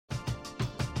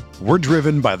We're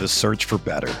driven by the search for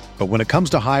better. But when it comes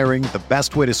to hiring, the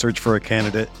best way to search for a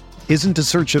candidate isn't to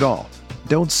search at all.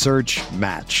 Don't search,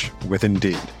 match with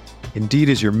Indeed. Indeed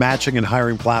is your matching and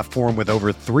hiring platform with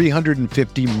over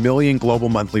 350 million global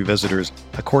monthly visitors,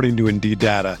 according to Indeed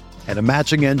data, and a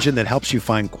matching engine that helps you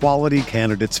find quality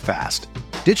candidates fast.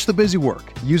 Ditch the busy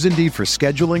work. Use Indeed for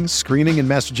scheduling, screening, and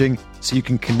messaging so you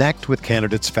can connect with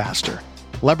candidates faster.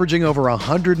 Leveraging over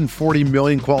 140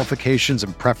 million qualifications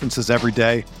and preferences every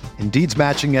day, Indeed's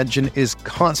matching engine is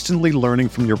constantly learning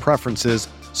from your preferences,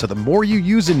 so the more you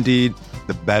use Indeed,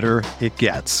 the better it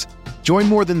gets. Join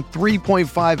more than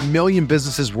 3.5 million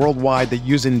businesses worldwide that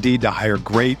use Indeed to hire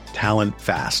great talent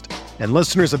fast. And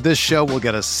listeners of this show will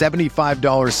get a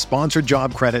 $75 sponsored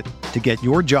job credit to get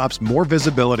your jobs more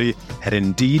visibility at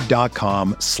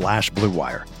Indeed.com/Blue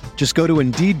Wire. Just go to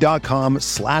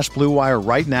Indeed.com/Blue Wire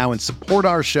right now and support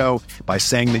our show by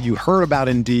saying that you heard about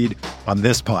Indeed on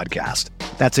this podcast.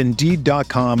 That's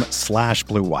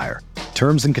Indeed.com/Blue Wire.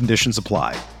 Terms and conditions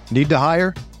apply. Need to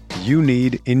hire? You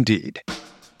need Indeed.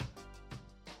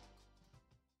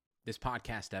 This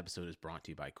podcast episode is brought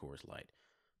to you by Coors Light.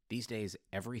 These days,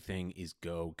 everything is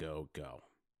go, go, go.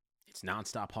 It's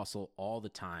nonstop hustle all the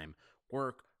time.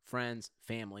 Work, friends,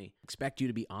 family, expect you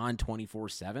to be on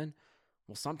 24/7.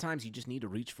 Well, sometimes you just need to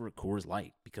reach for a Coors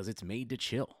Light because it's made to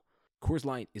chill. Coors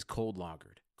Light is cold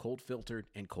lagered, cold filtered,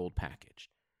 and cold packaged.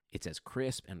 It's as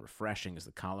crisp and refreshing as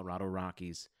the Colorado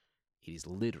Rockies. It is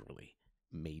literally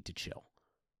made to chill.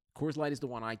 Coors Light is the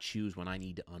one I choose when I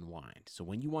need to unwind. So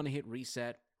when you want to hit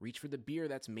reset, reach for the beer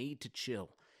that's made to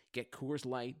chill. Get Coors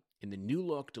Light in the new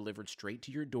look delivered straight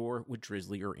to your door with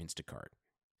Drizzly or Instacart.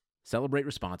 Celebrate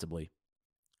responsibly.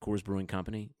 Coors Brewing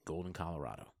Company, Golden,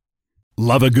 Colorado.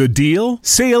 Love a good deal?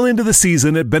 Sail into the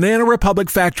season at Banana Republic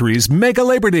Factory's Mega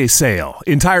Labor Day Sale.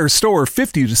 Entire store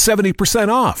 50 to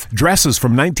 70% off. Dresses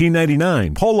from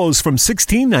 $19.99. Polos from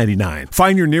 $16.99.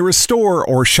 Find your nearest store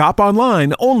or shop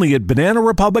online only at Banana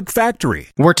Republic Factory.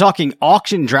 We're talking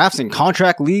auction drafts and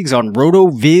contract leagues on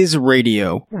RotoViz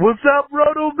Radio. What's up,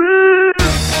 RotoViz?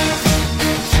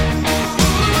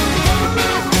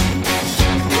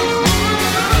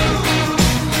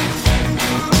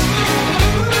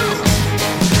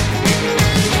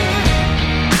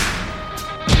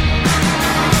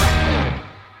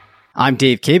 I'm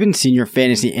Dave Cabin, Senior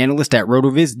Fantasy Analyst at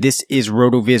RotoViz. This is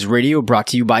RotoViz Radio, brought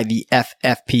to you by the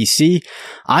FFPC.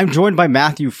 I'm joined by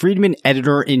Matthew Friedman,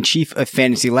 Editor-in-Chief of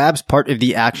Fantasy Labs, part of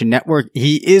the Action Network.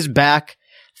 He is back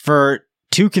for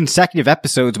 2 consecutive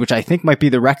episodes, which I think might be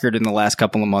the record in the last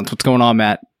couple of months. What's going on,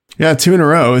 Matt? Yeah, 2 in a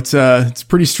row. It's a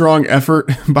pretty strong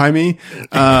effort by me.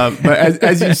 But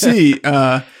as you see,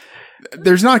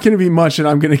 there's not going to be much that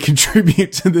I'm going to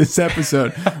contribute to this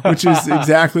episode, which is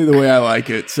exactly the way I like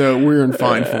it. So we're in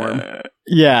fine form.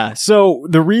 Yeah. So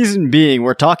the reason being,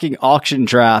 we're talking auction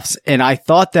drafts, and I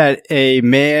thought that a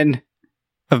man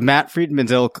of Matt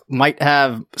Friedman's ilk might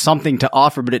have something to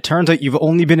offer, but it turns out you've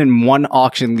only been in one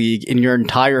auction league in your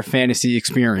entire fantasy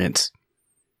experience.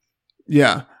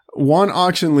 Yeah. One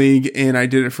auction league, and I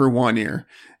did it for 1 year.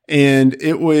 And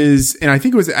I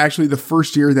think it was actually the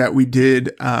first year that we did,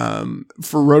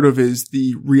 for RotoViz,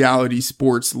 the Reality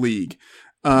Sports League.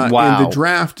 Wow. And the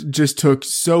draft just took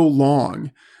so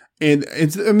long. And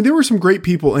there were some great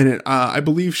people in it. I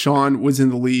believe Sean was in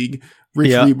the league.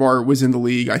 Rich Rebar was in the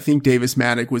league. I think Davis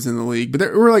Maddock was in the league, but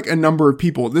there were like a number of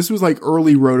people. This was like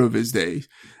early RotoViz days.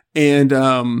 And,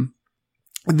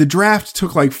 the draft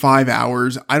took like 5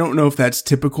 hours. I don't know if that's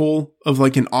typical of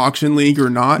like an auction league or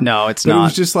not. No, it's but not. It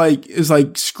was just like,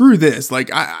 screw this.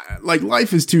 Like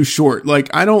life is too short.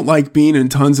 Like I don't like being in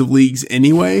tons of leagues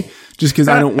anyway, just cause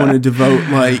I don't want to devote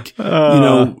like,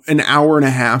 an hour and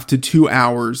a half to 2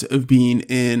 hours of being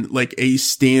in like a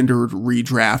standard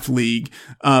redraft league.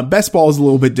 Best ball is a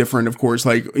little bit different, of course.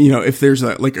 Like, if there's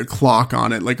a clock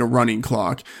on it, like a running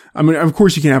clock. I mean, of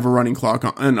course you can have a running clock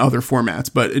on other formats,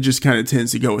 but it just kind of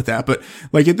tends to go with that. But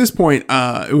like at this point,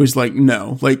 it was like,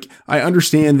 no, like I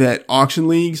understand that auction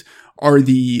leagues are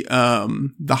the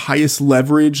highest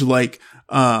leverage, like,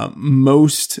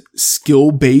 most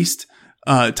skill based,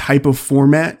 type of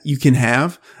format you can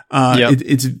have.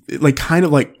 It's like kind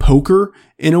of like poker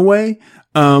in a way.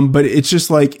 But it's just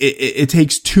like, it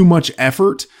takes too much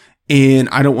effort. And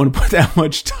I don't want to put that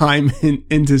much time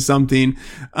into something,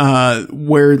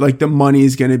 where like the money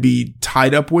is going to be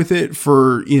tied up with it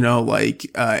for,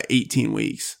 18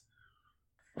 weeks.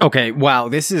 Okay. Wow.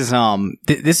 This is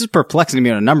perplexing to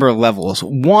me on a number of levels.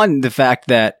 One, the fact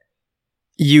that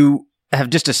you have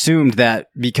just assumed that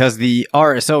because the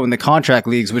RSO and the contract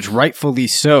leagues, which rightfully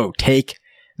so take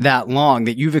that long,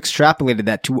 that you've extrapolated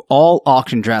that to all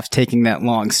auction drafts taking that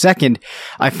long. Second,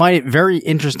 I find it very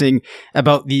interesting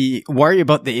about the worry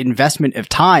about the investment of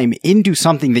time into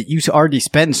something that you already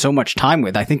spend so much time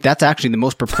with. I think that's actually the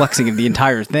most perplexing of the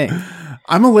entire thing.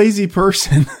 I'm a lazy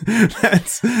person.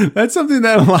 That's something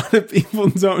that a lot of people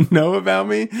don't know about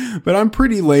me, but I'm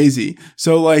pretty lazy.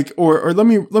 So like, or let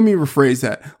me rephrase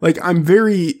that. Like, I'm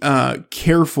very,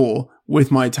 careful with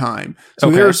my time.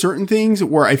 So there are certain things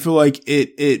where I feel like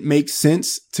it makes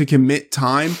sense to commit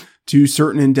time to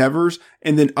certain endeavors.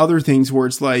 And then other things where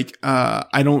it's like,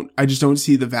 I just don't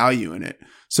see the value in it.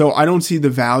 So I don't see the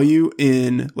value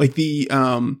in like the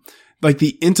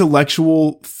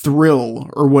intellectual thrill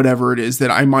or whatever it is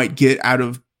that I might get out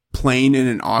of playing in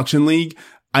an auction league.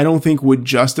 I don't think would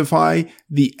justify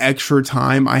the extra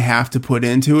time I have to put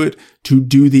into it to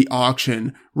do the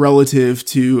auction relative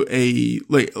to a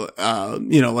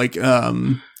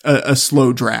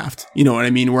slow draft. You know what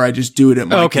I mean? Where I just do it at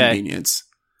my convenience.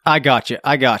 I gotcha.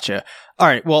 All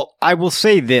right. Well, I will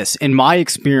say this. In my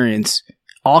experience,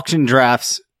 auction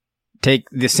drafts take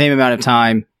the same amount of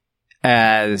time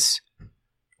as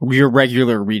your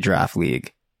regular redraft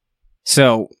league.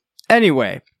 So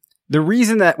anyway, the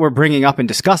reason that we're bringing up and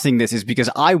discussing this is because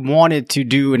I wanted to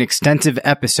do an extensive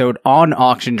episode on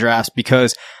auction drafts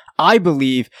because I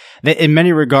believe that in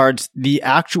many regards, the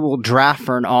actual draft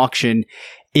for an auction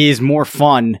is more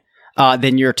fun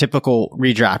than your typical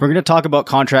redraft. We're going to talk about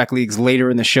contract leagues later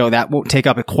in the show. That won't take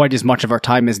up quite as much of our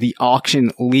time as the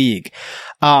auction league.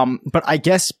 But I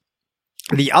guess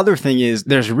the other thing is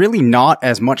there's really not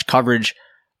as much coverage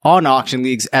on auction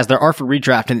leagues as there are for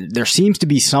redraft, and there seems to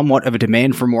be somewhat of a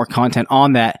demand for more content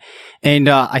on that. And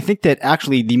I think that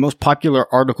actually the most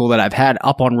popular article that I've had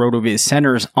up on RotoViz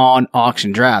centers on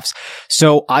auction drafts.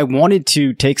 So I wanted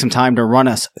to take some time to run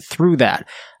us through that.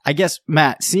 I guess,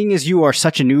 Matt, seeing as you are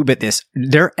such a noob at this, are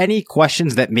there any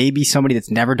questions that maybe somebody that's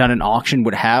never done an auction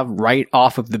would have right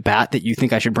off of the bat that you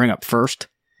think I should bring up first?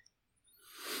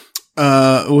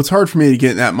 Well, it's hard for me to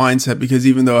get in that mindset because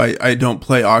even though I don't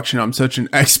play auction, I'm such an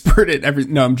expert at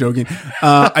everything. No, I'm joking.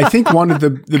 I think one of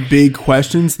the big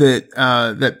questions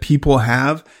that people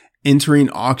have entering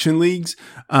auction leagues,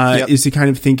 is to kind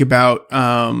of think about,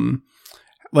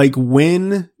 like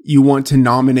when you want to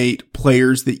nominate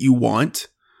players that you want,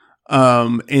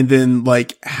 and then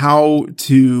like how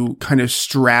to kind of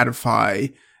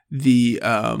stratify the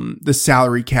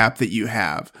salary cap that you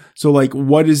have. So like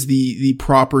what is the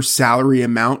proper salary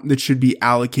amount that should be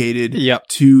allocated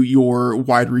to your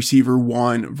wide receiver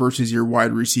 1 versus your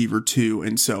wide receiver 2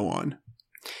 and so on?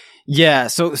 Yeah.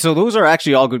 So those are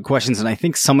actually all good questions. And I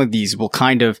think some of these will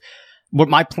kind of, what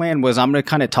my plan was, I'm going to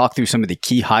kind of talk through some of the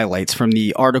key highlights from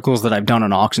the articles that I've done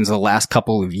on auctions the last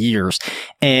couple of years.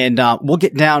 And, we'll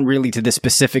get down really to the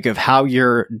specific of how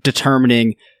you're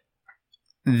determining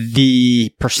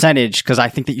the percentage, because I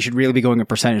think that you should really be going a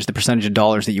percentage, the percentage of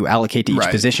dollars that you allocate to each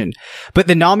position. But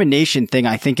the nomination thing,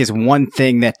 I think, is one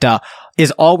thing that is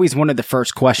always one of the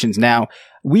first questions. Now,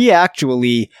 we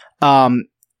actually,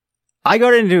 I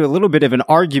got into a little bit of an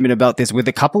argument about this with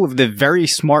a couple of the very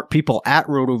smart people at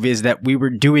RotoViz that we were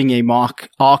doing a mock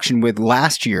auction with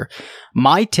last year.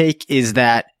 My take is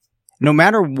that no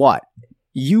matter what,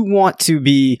 you want to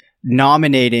be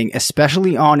nominating,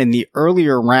 especially on in the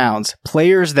earlier rounds,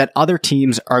 players that other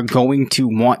teams are going to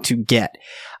want to get.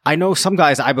 I know some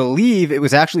guys, I believe it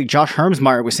was actually Josh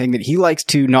Hermsmeyer was saying that he likes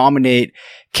to nominate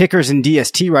kickers in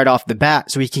DST right off the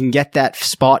bat so he can get that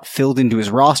spot filled into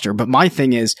his roster. But my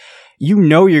thing is, you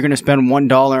know you're going to spend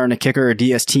 $1 on a kicker or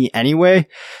DST anyway.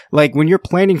 Like when you're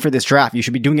planning for this draft, you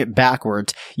should be doing it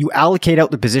backwards. You allocate out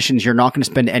the positions you're not going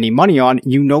to spend any money on.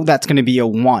 You know that's going to be a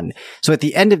 1. So at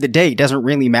the end of the day, it doesn't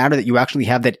really matter that you actually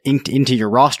have that inked into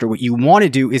your roster. What you want to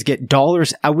do is get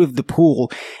dollars out of the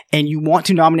pool, and you want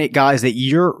to nominate guys that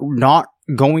you're not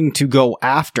going to go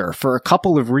after for a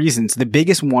couple of reasons. The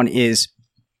biggest one is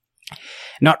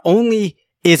not only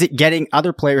is it getting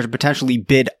other players to potentially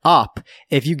bid up?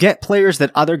 If you get players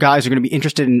that other guys are going to be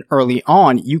interested in early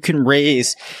on, you can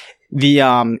raise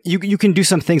the, you can do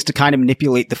some things to kind of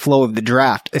manipulate the flow of the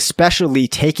draft, especially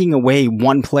taking away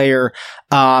one player,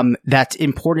 that's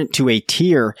important to a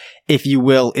tier, if you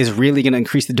will, is really going to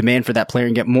increase the demand for that player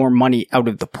and get more money out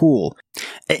of the pool.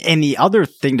 And the other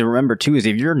thing to remember too is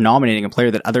if you're nominating a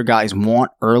player that other guys want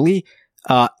early,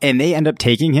 and they end up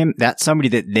taking him, that's somebody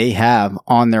that they have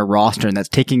on their roster, and that's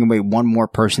taking away one more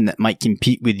person that might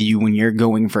compete with you when you're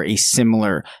going for a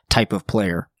similar type of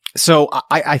player. So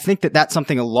I think that that's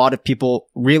something a lot of people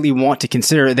really want to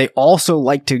consider. They also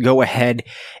like to go ahead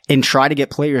and try to get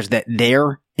players that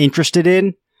they're interested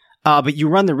in, But you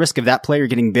run the risk of that player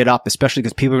getting bid up, especially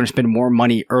because people are going to spend more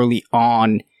money early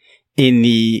on in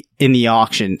the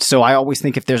auction. So I always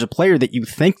think if there's a player that you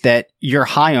think that you're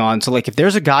high on, so like if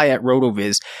there's a guy at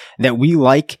RotoViz that we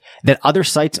like that other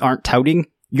sites aren't touting,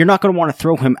 you're not going to want to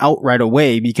throw him out right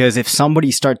away, because if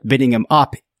somebody starts bidding him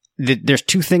up, there's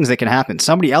two things that can happen.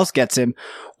 Somebody else gets him,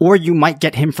 or you might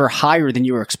get him for higher than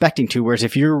you were expecting to. Whereas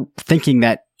if you're thinking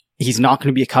that he's not going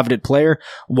to be a coveted player,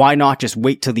 why not just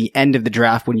wait till the end of the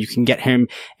draft when you can get him,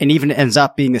 and even it ends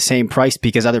up being the same price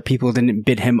because other people didn't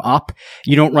bid him up?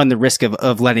 You don't run the risk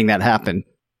of letting that happen.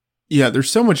 Yeah,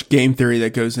 there's so much game theory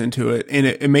that goes into it, and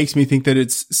it makes me think that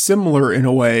it's similar in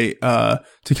a way to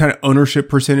kind of ownership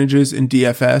percentages in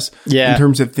DFS. Yeah. In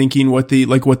terms of thinking what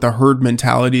the herd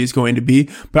mentality is going to be.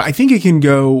 But I think it can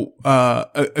go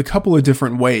a couple of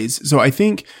different ways. So I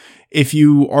think if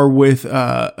you are with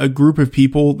a group of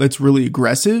people that's really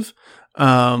aggressive,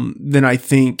 then I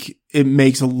think it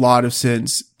makes a lot of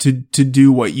sense to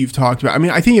do what you've talked about. I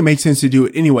mean, I think it makes sense to do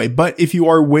it anyway. But if you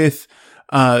are with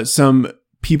some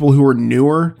people who are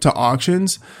newer to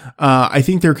auctions, I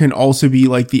think there can also be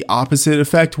like the opposite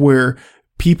effect where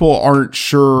people aren't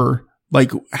sure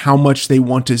like how much they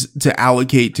want to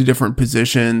allocate to different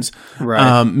positions.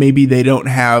 Right. Maybe they don't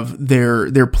have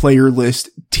their player list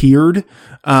tiered.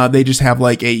 They just have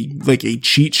like a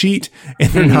cheat sheet, and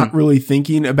they're not really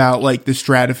thinking about like the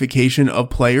stratification of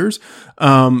players.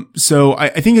 So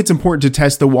I think it's important to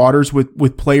test the waters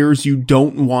with players you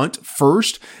don't want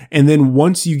first. And then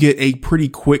once you get a pretty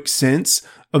quick sense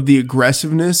of the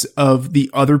aggressiveness of the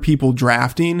other people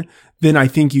drafting, then I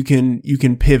think you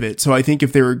can pivot. So I think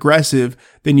if they're aggressive,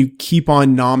 then you keep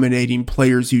on nominating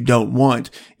players you don't want.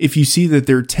 If you see that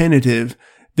they're tentative,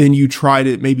 then you try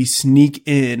to maybe sneak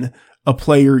in a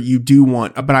player you do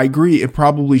want. But I agree, it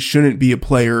probably shouldn't be a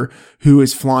player who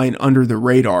is flying under the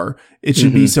radar. It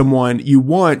should be someone you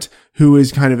want who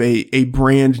is kind of a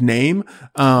brand name.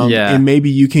 And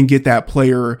maybe you can get that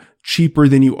player cheaper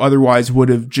than you otherwise would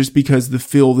have, just because the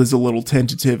field is a little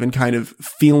tentative and kind of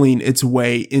feeling its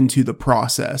way into the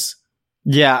process.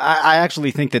 Yeah, I actually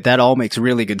think that all makes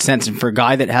really good sense. And for a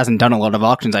guy that hasn't done a lot of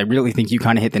auctions, I really think you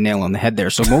kind of hit the nail on the head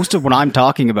there. So most of what I'm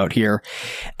talking about here,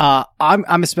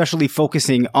 I'm especially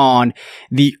focusing on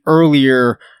the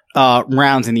earlier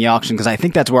rounds in the auction, because I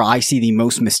think that's where I see the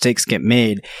most mistakes get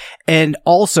made. And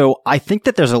also, I think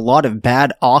that there's a lot of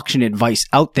bad auction advice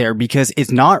out there because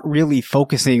it's not really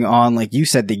focusing on, like you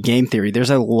said, the game theory. There's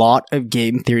a lot of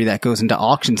game theory that goes into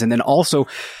auctions. And then also,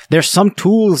 there's some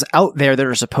tools out there that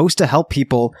are supposed to help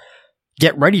people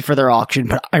get ready for their auction,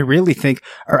 but I really think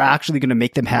are actually going to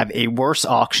make them have a worse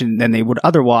auction than they would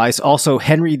otherwise. Also,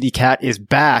 Henry the Cat is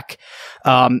back,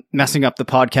 messing up the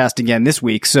podcast again this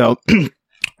week. So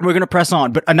we're going to press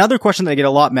on. But another question that I get a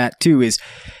lot, Matt, too, is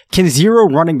can zero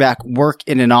running back work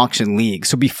in an auction league?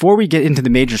 So before we get into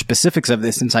the major specifics of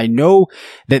this, since I know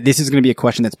that this is going to be a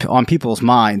question that's on people's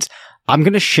minds, I'm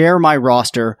going to share my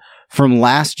roster from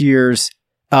last year's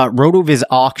RotoViz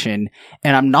auction.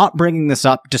 And I'm not bringing this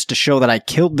up just to show that I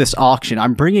killed this auction.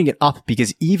 I'm bringing it up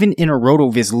because even in a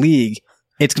RotoViz league,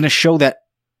 it's going to show that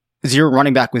zero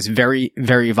running back was very,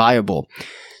 very viable.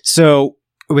 So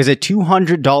it was a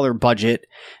 $200 budget,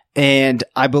 and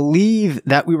I believe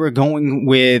that we were going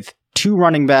with 2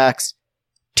 running backs,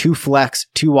 2 flex,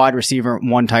 2 wide receiver,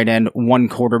 1 tight end, 1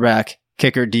 quarterback,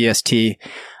 kicker, DST.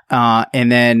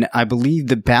 And then I believe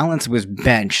the balance was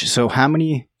bench. So how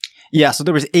many? Yeah, so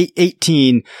there was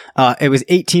 18. It was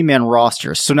 18-man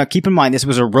roster. So now keep in mind, this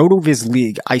was a RotoViz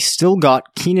league. I still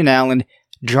got Keenan Allen,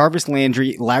 Jarvis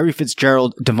Landry, Larry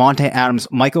Fitzgerald, Devontae Adams,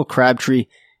 Michael Crabtree,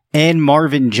 and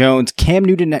Marvin Jones. Cam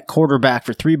Newton at quarterback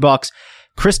for $3.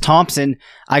 Chris Thompson,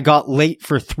 I got late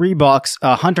for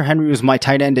 $3. Hunter Henry was my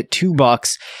tight end at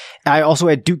 $2. I also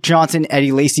had Duke Johnson,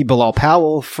 Eddie Lacy, Bilal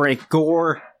Powell, Frank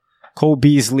Gore, Cole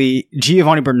Beasley,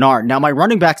 Giovanni Bernard. Now, my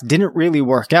running backs didn't really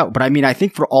work out, but I mean, I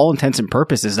think for all intents and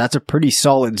purposes, that's a pretty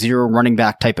solid zero running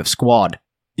back type of squad.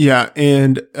 Yeah,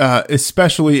 and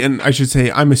especially, and I should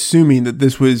say, I'm assuming that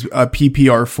this was a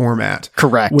PPR format.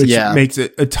 Correct, which yeah. makes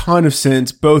it a ton of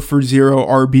sense, both for zero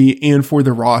RB and for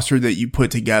the roster that you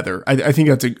put together. I think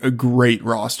that's a great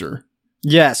roster.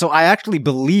 Yeah, so I actually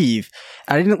believe,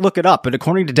 I didn't look it up, but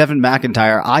according to Devin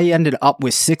McIntyre, I ended up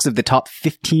with 6 of the top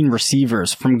 15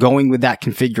 receivers from going with that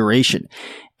configuration.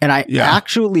 And I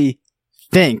actually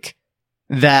think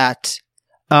that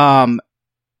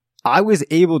I was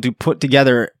able to put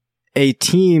together a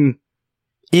team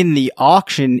in the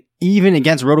auction even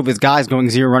against RotoViz guys going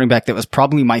zero running back, that was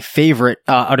probably my favorite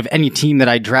out of any team that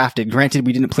I drafted. Granted,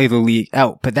 we didn't play the league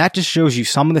out, but that just shows you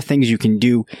some of the things you can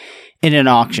do in an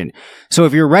auction. So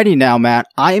if you're ready now, Matt,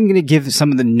 I am going to give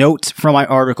some of the notes from my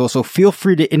article. So feel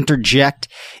free to interject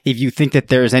if you think that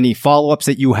there's any follow-ups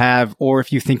that you have, or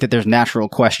if you think that there's natural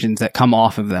questions that come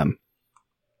off of them.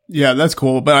 Yeah, that's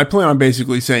cool. But I plan on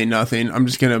basically saying nothing. I'm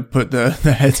just going to put the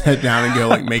headset down and go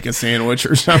like make a sandwich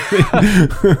or something.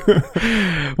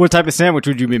 What type of sandwich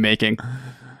would you be making?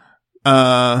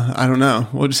 I don't know.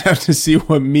 We'll just have to see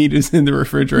what meat is in the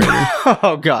refrigerator.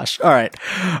 Oh gosh. All right.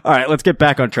 Let's get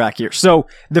back on track here. So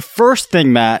the first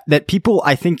thing, Matt, that people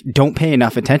I think don't pay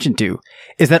enough attention to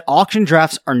is that auction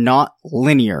drafts are not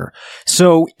linear.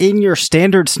 So in your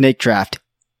standard snake draft,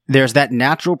 there's that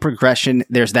natural progression,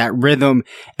 there's that rhythm,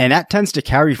 and that tends to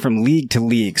carry from league to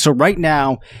league. So right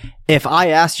now, if I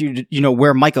ask you,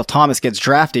 where Michael Thomas gets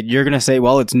drafted, you're going to say,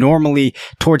 well, it's normally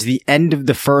towards the end of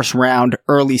the first round,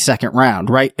 early second round,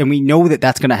 right? And we know that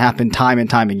that's going to happen time and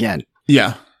time again.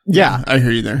 Yeah. I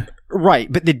hear you there. Right.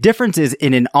 But the difference is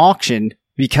in an auction,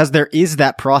 because there is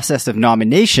that process of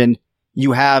nomination,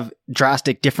 you have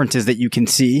drastic differences that you can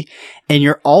see. And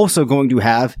you're also going to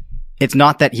have, it's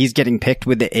not that he's getting picked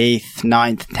with the 8th,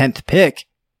 9th, 10th pick.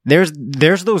 There's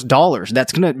those dollars.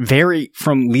 That's going to vary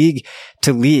from league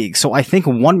to league. So I think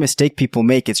one mistake people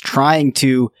make is trying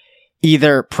to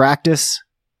either practice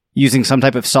using some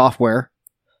type of software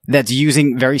that's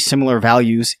using very similar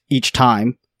values each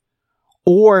time,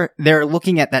 or they're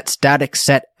looking at that static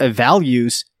set of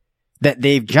values that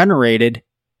they've generated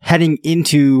heading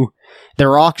into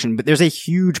their auction. But there's a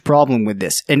huge problem with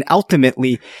this. And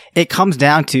ultimately, it comes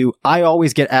down to, I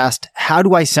always get asked, how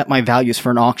do I set my values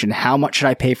for an auction? How much should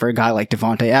I pay for a guy like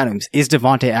Davante Adams? Is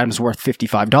Davante Adams worth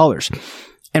 $55?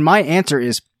 And my answer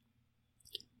is,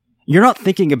 you're not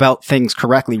thinking about things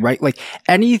correctly, right? Like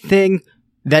anything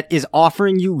that is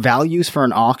offering you values for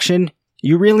an auction,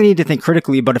 you really need to think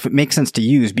critically about if it makes sense to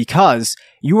use, because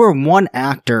you are one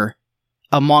actor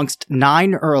amongst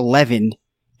 9 or 11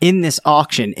 in this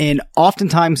auction. And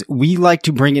oftentimes we like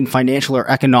to bring in financial or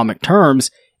economic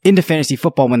terms into fantasy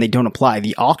football when they don't apply.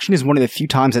 The auction is one of the few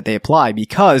times that they apply,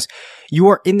 because you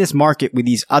are in this market with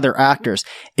these other actors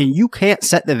and you can't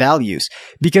set the values,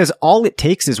 because all it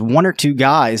takes is 1 or 2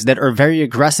 guys that are very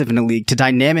aggressive in a league to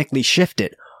dynamically shift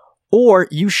it. Or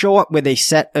you show up with a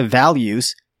set of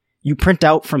values you print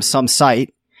out from some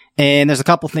site, and there's a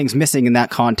couple things missing in that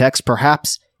context.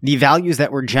 Perhaps the values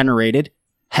that were generated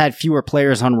had fewer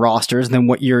players on rosters than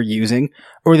what you're using,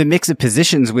 or the mix of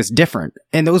positions was different,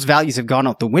 and those values have gone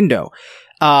out the window.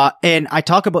 And I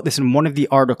talk about this in one of the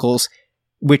articles,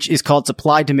 which is called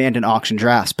Supply, Demand, and Auction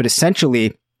Drafts. But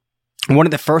essentially, one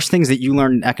of the first things that you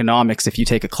learn in economics if you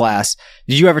take a class,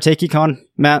 did you ever take econ,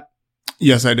 Matt?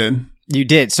 Yes, I did. You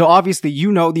did. So obviously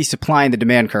you know the supply and the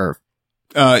demand curve.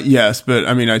 Yes, but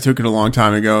I mean, I took it a long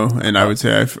time ago, and I would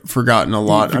say I've forgotten a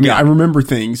lot. I mean, I remember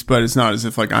things, but it's not as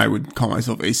if like I would call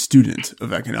myself a student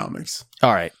of economics.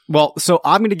 All right. Well, so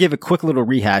I'm going to give a quick little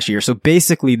rehash here. So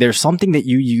basically, there's something that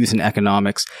you use in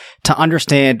economics to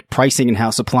understand pricing and how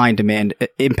supply and demand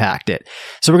impact it.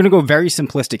 So we're going to go very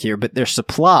simplistic here, but there's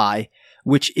supply,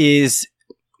 which is,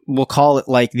 we'll call it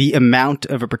like the amount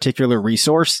of a particular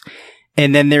resource.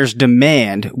 And then there's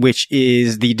demand, which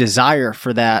is the desire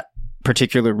for that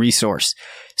particular resource.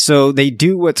 So they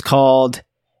do what's called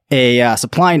a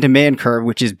supply and demand curve,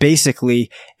 which is basically,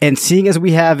 and seeing as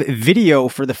we have video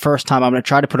for the first time, I'm going to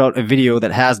try to put out a video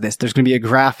that has this. There's going to be a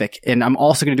graphic, and I'm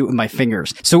also going to do it with my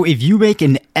fingers. So if you make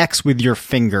an X with your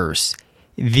fingers,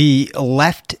 the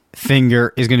left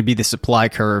finger is going to be the supply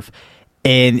curve,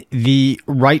 and the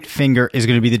right finger is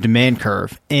going to be the demand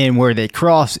curve. And where they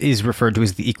cross is referred to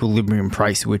as the equilibrium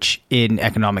price, which in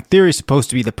economic theory is supposed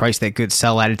to be the price that goods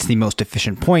sell at. It's the most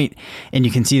efficient point. And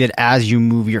you can see that as you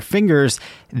move your fingers,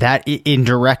 that in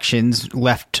directions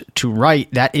left to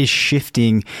right, that is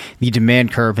shifting the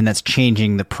demand curve, and that's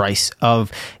changing the price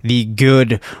of the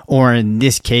good, or in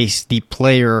this case, the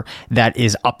player that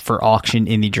is up for auction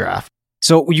in the draft.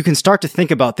 So you can start to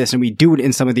think about this, and we do it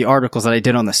in some of the articles that I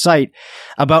did on the site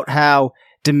about how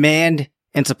demand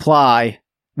and supply,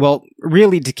 well,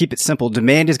 really to keep it simple,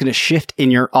 demand is going to shift in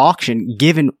your auction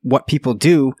given what people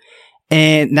do,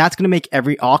 and that's going to make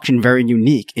every auction very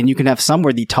unique. And you can have some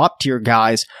where the top tier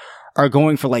guys are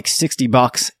going for like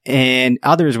 $60 and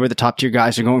others where the top tier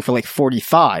guys are going for like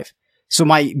 45. So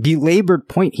my belabored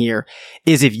point here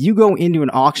is if you go into an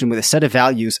auction with a set of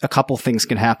values, a couple things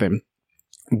can happen.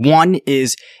 One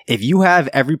is if you have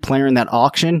every player in that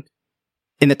auction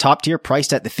in the top tier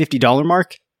priced at the $50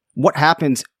 mark, what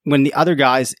happens when the other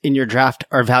guys in your draft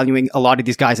are valuing a lot of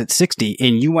these guys at 60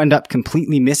 and you end up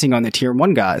completely missing on the tier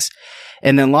 1 guys?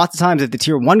 And then lots of times if the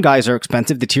tier 1 guys are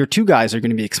expensive, the tier 2 guys are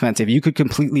going to be expensive. You could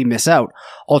completely miss out.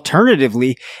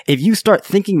 Alternatively, if you start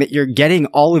thinking that you're getting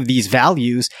all of these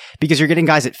values because you're getting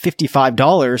guys at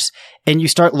 $55 and you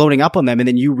start loading up on them and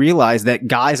then you realize that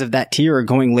guys of that tier are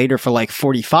going later for like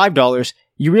 $45,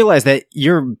 you realize that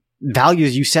your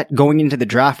values you set going into the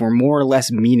draft were more or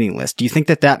less meaningless. Do you think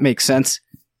that that makes sense?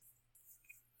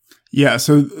 Yeah,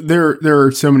 so there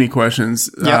are so many questions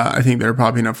I think that are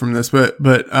popping up from this, but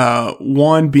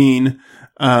one being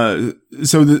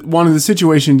one of the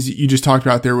situations you just talked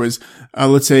about there was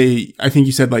let's say I think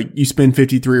you said like you spend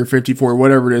 53 or 54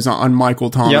 whatever it is on Michael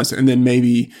Thomas, and then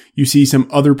maybe you see some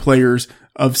other players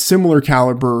of similar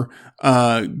caliber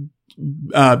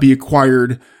be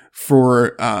acquired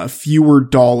for fewer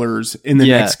dollars in the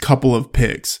next couple of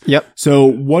picks. Yep. So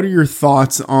what are your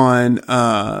thoughts on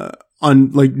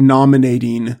like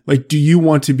nominating, like, do you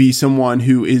want to be someone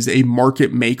who is a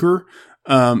market maker,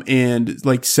 and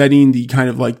like setting the kind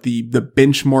of like the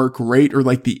benchmark rate or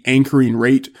like the anchoring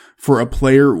rate for a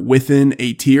player within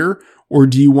a tier? Or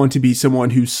do you want to be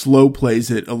someone who slow plays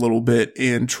it a little bit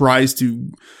and tries to,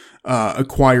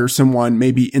 acquire someone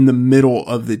maybe in the middle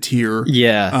of the tier?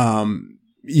 Yeah.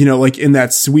 Like in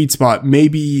that sweet spot,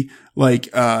 maybe like,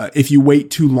 if you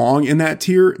wait too long in that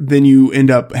tier, then you end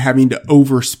up having to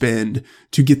overspend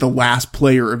to get the last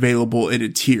player available in a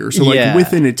tier. So like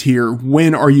within a tier,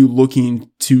 when are you looking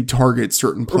to target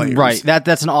certain players? Right.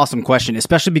 That's an awesome question,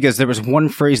 especially because there was one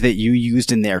phrase that you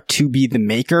used in there, to be the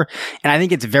maker. And I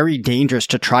think it's very dangerous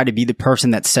to try to be the person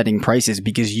that's setting prices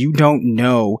because you don't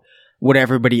know what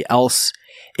everybody else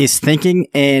is thinking.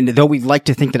 And though we'd like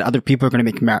to think that other people are going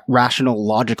to make rational,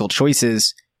 logical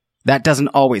choices, that doesn't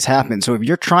always happen. So if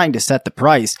you're trying to set the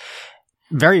price,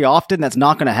 very often that's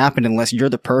not going to happen unless you're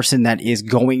the person that is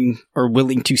going or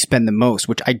willing to spend the most,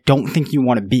 which I don't think you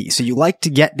want to be. So you like to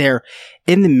get there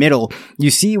in the middle. You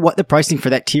see what the pricing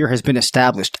for that tier has been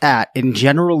established at, and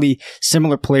generally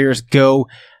similar players go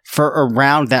for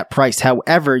around that price.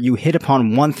 However, you hit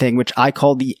upon one thing, which I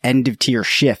call the end of tier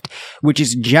shift, which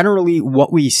is generally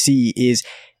what we see is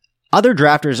other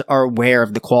drafters are aware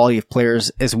of the quality of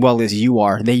players as well as you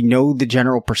are. They know the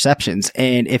general perceptions.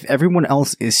 And if everyone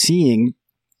else is seeing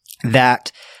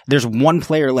that there's one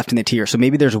player left in the tier, so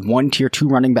maybe there's one tier 2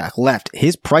 running back left,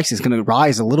 his price is going to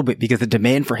rise a little bit because the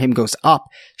demand for him goes up,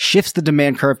 shifts the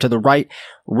demand curve to the right,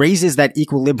 raises that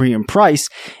equilibrium price,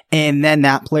 and then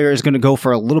that player is going to go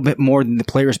for a little bit more than the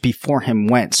players before him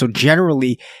went. So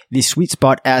generally, the sweet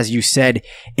spot, as you said,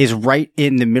 is right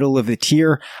in the middle of the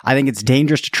tier. I think it's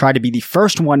dangerous to try to be the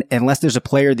first one unless there's a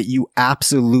player that you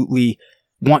absolutely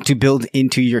want to build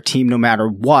into your team no matter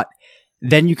what.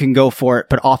 Then you can go for it,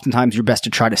 but oftentimes you're best to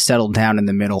try to settle down in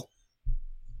the middle.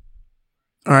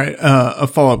 All right. A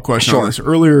follow-up question on this.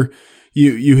 Earlier,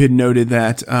 you had noted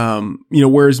that,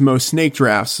 whereas most snake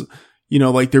drafts,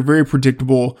 like they're very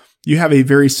predictable. You have a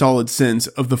very solid sense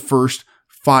of the first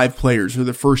 5 players or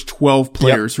the first 12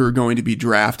 players who are going to be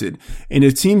drafted. And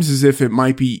it seems as if it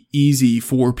might be easy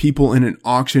for people in an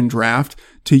auction draft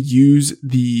to use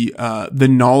the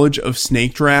knowledge of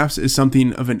snake drafts as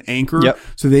something of an anchor. Yep.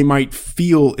 So they might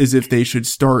feel as if they should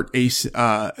start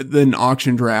an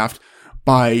auction draft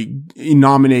by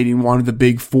nominating one of the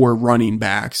big 4 running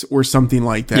backs or something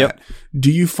like that. Yep.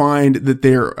 Do you find that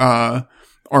there are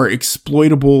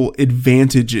exploitable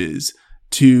advantages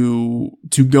to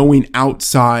going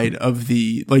outside of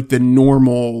the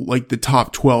normal, like the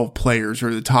top 12 players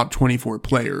or the top 24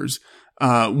 players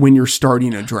when you're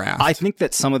starting a draft? I think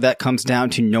that some of that comes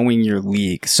down to knowing your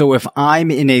league. So if I'm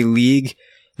in a league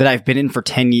that I've been in for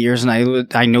 10 years and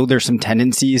I know there's some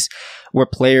tendencies where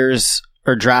players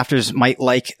or drafters might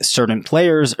like certain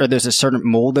players, or there's a certain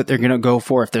mold that they're going to go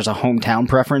for if there's a hometown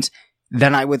preference,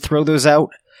 then I would throw those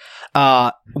out.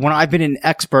 When I've been in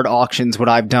expert auctions, what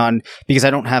I've done, because I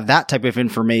don't have that type of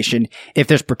information, if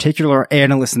there's particular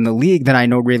analysts in the league that I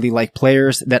know really like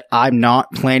players that I'm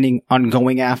not planning on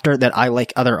going after, that I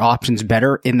like other options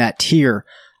better in that tier,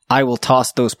 I will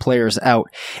toss those players out.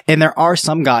 And there are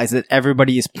some guys that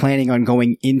everybody is planning on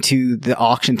going into the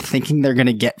auction thinking they're going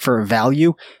to get for a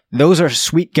value. Those are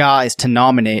sweet guys to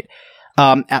nominate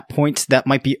at points that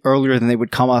might be earlier than they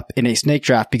would come up in a snake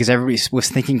draft, because everybody was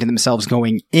thinking to themselves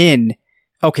going in,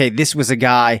 okay, this was a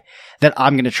guy that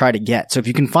I'm going to try to get. So if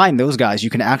you can find those guys, you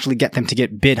can actually get them to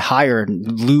get bid higher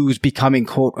and lose becoming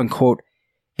quote unquote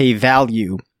a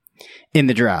value in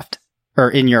the draft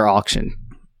or in your auction.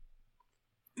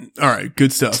 All right,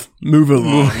 good stuff. Move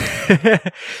along.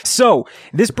 So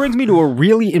this brings me to a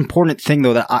really important thing,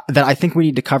 though, that I think we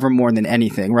need to cover more than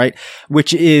anything, right?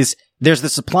 Which is there's the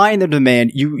supply and the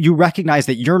demand. You recognize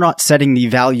that you're not setting the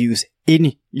values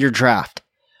in your draft.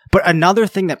 But another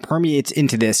thing that permeates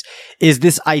into this is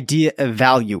this idea of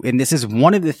value. And this is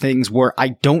one of the things where I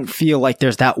don't feel like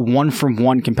there's that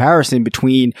one-from-one comparison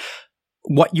between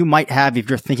what you might have if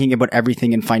you're thinking about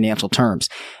everything in financial terms.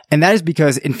 And that is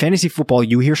because in fantasy football,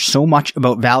 you hear so much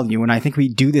about value. And I think we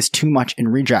do this too much in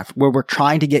redraft where we're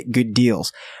trying to get good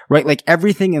deals, right? Like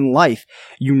everything in life,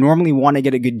 you normally want to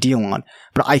get a good deal on.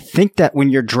 But I think that when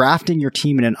you're drafting your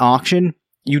team in an auction,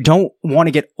 you don't want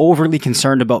to get overly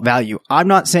concerned about value. I'm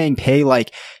not saying pay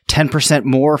like 10%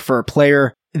 more for a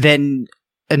player than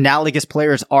analogous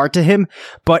players are to him,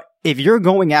 but if you're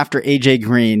going after AJ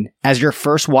Green as your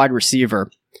first wide receiver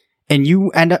and you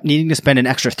end up needing to spend an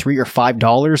extra $3 or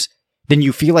 $5, then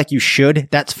you feel like you should,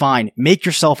 that's fine. Make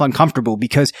yourself uncomfortable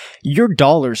because your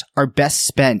dollars are best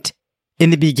spent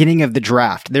in the beginning of the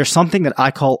draft. There's something that I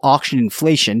call auction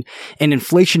inflation, and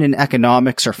inflation in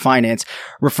economics or finance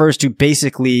refers to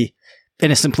basically, in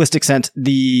a simplistic sense,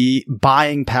 the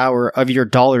buying power of your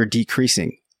dollar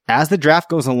decreasing. As the draft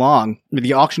goes along, or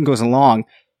the auction goes along,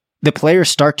 the players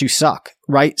start to suck,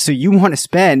 right? So you want to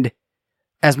spend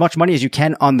as much money as you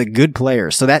can on the good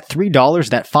players. So that $3,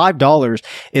 that $5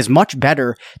 is much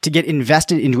better to get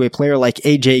invested into a player like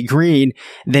AJ Green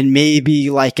than maybe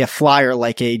like a flyer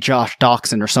like a Josh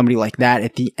Doxson or somebody like that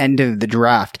at the end of the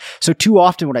draft. So too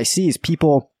often what I see is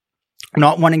people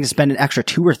not wanting to spend an extra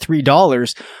 $2 or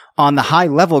 $3 on the high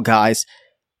level guys.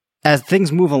 As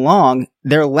things move along,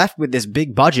 they're left with this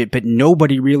big budget, but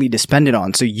nobody really to spend it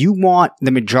on. So you want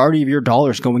the majority of your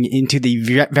dollars going into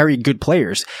the very good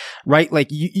players, right?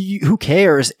 Like who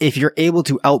cares if you're able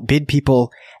to outbid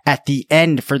people at the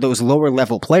end for those lower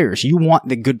level players? You want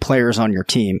the good players on your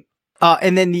team.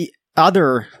 And then the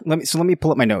other, let me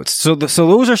pull up my notes. So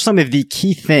those are some of the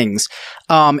key things.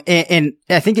 And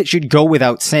I think it should go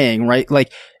without saying, right?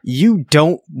 Like you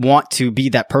don't want to be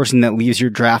that person that leaves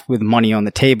your draft with money on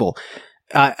the table.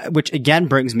 Which again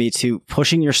brings me to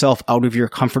pushing yourself out of your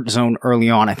comfort zone early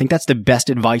on. I think that's the best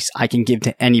advice I can give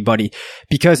to anybody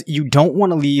because you don't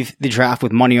want to leave the draft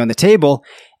with money on the table.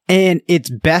 And it's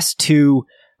best to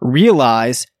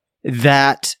realize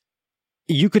that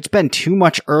you could spend too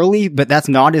much early, but that's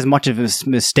not as much of a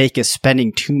mistake as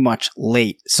spending too much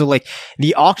late. So like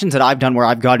the auctions that I've done where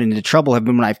I've gotten into trouble have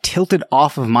been when I've tilted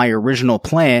off of my original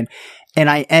plan and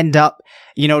I end up,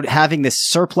 having this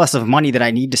surplus of money that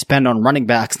I need to spend on running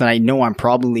backs that I know I'm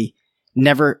probably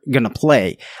never going to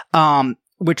play.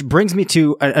 Which brings me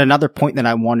to another point that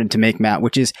I wanted to make, Matt,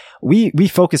 which is we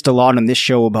focused a lot on this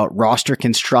show about roster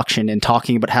construction and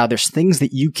talking about how there's things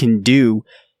that you can do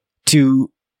to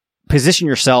position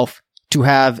yourself to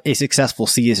have a successful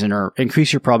season or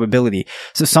increase your probability.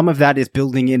 So some of that is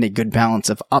building in a good balance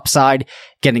of upside,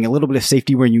 getting a little bit of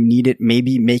safety where you need it,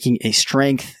 maybe making a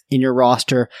strength in your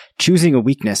roster, choosing a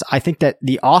weakness. I think that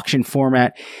the auction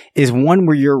format is one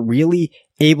where you're really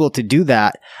able to do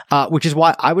that, which is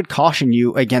why I would caution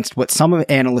you against what some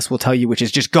analysts will tell you, which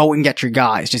is just go and get your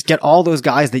guys. Just get all those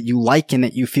guys that you like and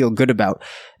that you feel good about.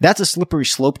 That's a slippery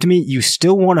slope to me. You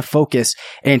still want to focus,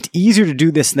 and it's easier to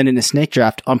do this than in a snake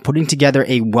draft, on putting together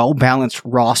a well-balanced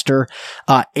roster,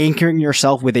 anchoring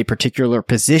yourself with a particular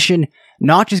position,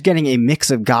 not just getting a mix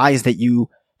of guys that you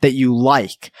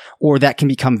like or that can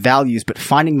become values, but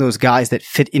finding those guys that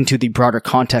fit into the broader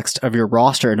context of your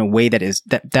roster in a way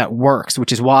that works,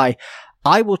 which is why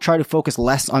I will try to focus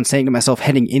less on saying to myself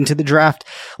heading into the draft,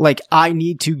 like I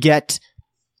need to get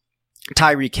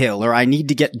Tyreek Hill or I need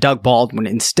to get Doug Baldwin.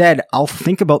 Instead, I'll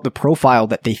think about the profile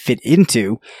that they fit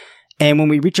into. And when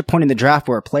we reach a point in the draft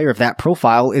where a player of that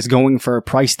profile is going for a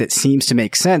price that seems to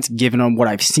make sense, given on what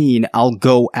I've seen, I'll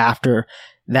go after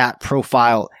that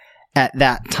profile at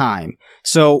that time.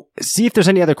 So see if there's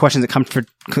any other questions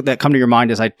that come to your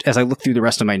mind as I look through the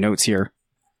rest of my notes here.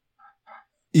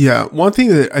 Yeah, one thing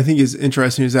that I think is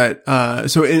interesting is that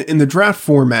so in the draft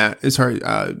format,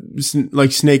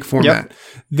 like snake format, yep,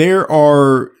 there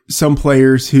are some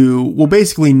players who will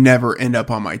basically never end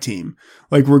up on my team.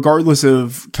 Like regardless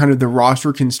of kind of the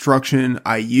roster construction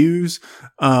I use,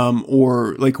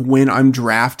 or like when I'm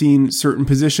drafting certain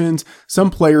positions, some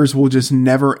players will just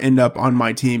never end up on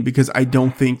my team because I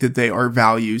don't think that they are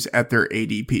values at their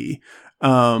ADP.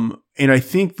 And I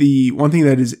think the one thing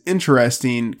that is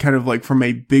interesting, kind of like from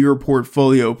a bigger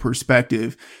portfolio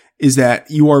perspective, is that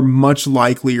you are much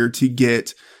likelier to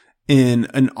get in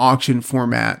an auction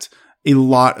format a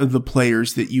lot of the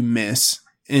players that you miss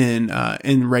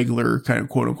in regular kind of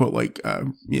quote unquote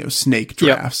snake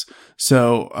drafts. Yep.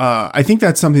 So I think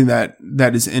that's something that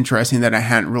is interesting that I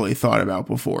hadn't really thought about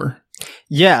before.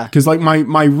 Yeah, because like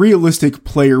my realistic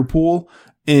player pool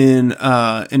in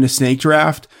a snake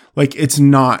draft, like it's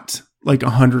not like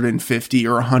 150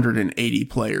 or 180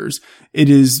 players. It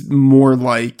is more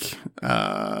like,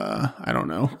 I don't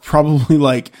know, probably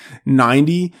like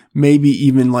 90, maybe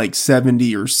even like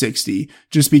 70 or 60,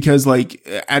 just because like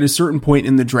at a certain point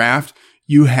in the draft,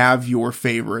 you have your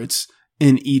favorites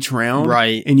in each round.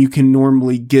 Right. And you can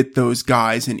normally get those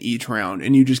guys in each round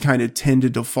and you just kind of tend to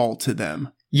default to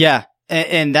them. Yeah.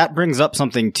 And that brings up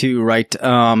something too, right?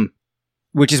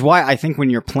 Which is why I think when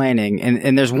you're planning,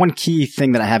 and there's one key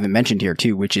thing that I haven't mentioned here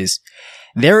too, which is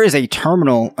there is a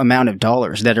terminal amount of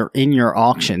dollars that are in your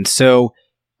auction. So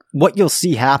what you'll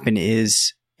see happen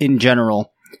is, in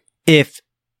general, if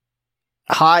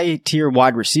high tier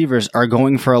wide receivers are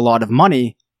going for a lot of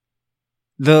money,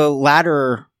 the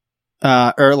latter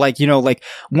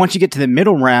once you get to the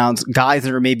middle rounds, guys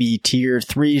that are maybe tier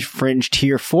 3, fringe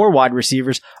tier 4 wide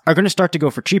receivers are going to start to go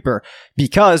for cheaper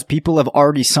because people have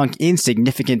already sunk in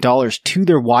significant dollars to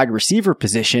their wide receiver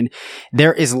position.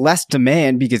 There is less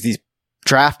demand because these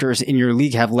drafters in your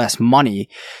league have less money.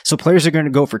 So players are going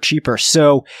to go for cheaper.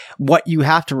 So what you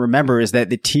have to remember is that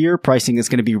the tier pricing is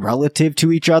going to be relative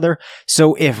to each other.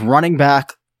 So if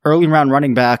early round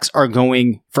running backs are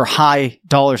going for high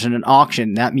dollars in an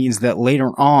auction, that means that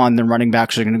later on the running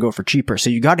backs are going to go for cheaper.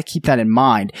 So you got to keep that in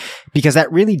mind because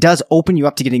that really does open you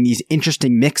up to getting these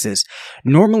interesting mixes.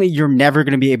 Normally, you're never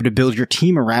going to be able to build your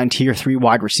team around tier 3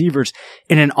 wide receivers.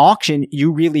 In an auction,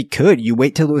 you really could. You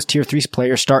wait till those tier 3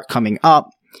 players start coming up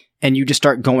and you just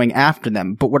start going after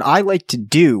them. But what I like to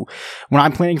do when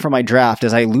I'm planning for my draft,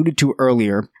 as I alluded to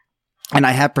earlier, and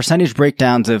I have percentage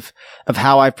breakdowns of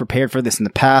how I've prepared for this in the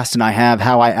past, and I have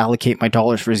how I allocate my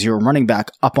dollars for zero running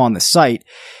back up on the site,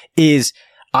 is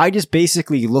I just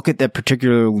basically look at that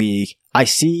particular league. I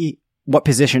see what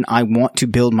position I want to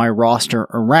build my roster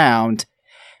around.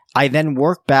 I then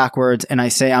work backwards and I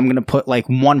say I'm going to put like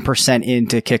 1%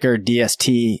 into kicker,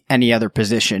 DST, any other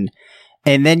position.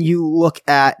 And then you look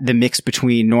at the mix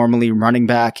between normally running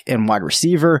back and wide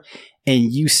receiver,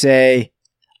 and you say,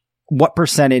 what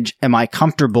percentage am I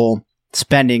comfortable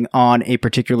spending on a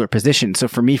particular position? So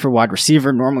for me, for wide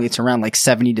receiver, normally it's around like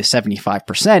 70 to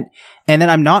 75%. And then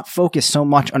I'm not focused so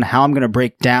much on how I'm going to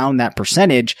break down that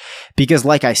percentage because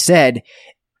like I said,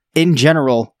 in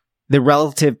general, the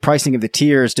relative pricing of the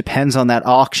tiers depends on that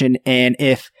auction. And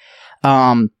if,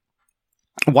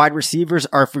 wide receivers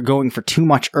are going for too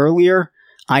much earlier,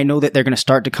 I know that they're going to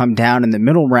start to come down in the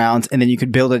middle rounds, and then you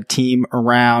could build a team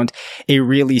around a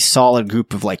really solid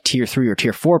group of like tier 3 or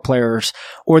tier 4 players,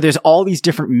 or there's all these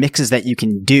different mixes that you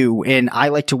can do. And I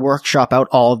like to workshop out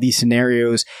all of these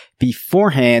scenarios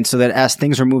beforehand so that as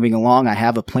things are moving along, I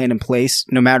have a plan in place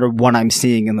no matter what I'm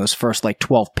seeing in those first like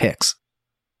 12 picks.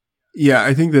 Yeah,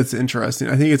 I think that's interesting.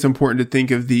 I think it's important to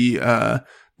think of the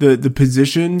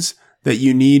positions that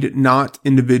you need, not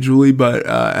individually, but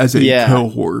as a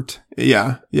cohort.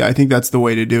 Yeah. I think that's the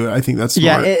way to do it. I think that's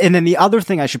smart. Yeah, and then the other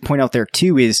thing I should point out there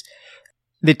too is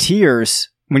the tiers.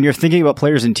 When you're thinking about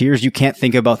players in tiers, you can't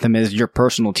think about them as your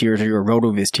personal tiers or your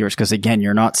RotoViz tiers because, again,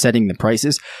 you're not setting the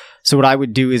prices. So what I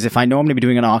would do is if I know I'm going to be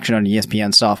doing an auction on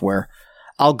ESPN software,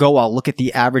 I'll look at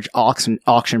the average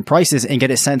auction prices and get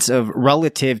a sense of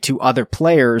relative to other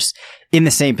players in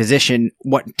the same position,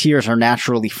 what tiers are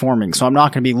naturally forming. So I'm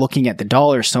not going to be looking at the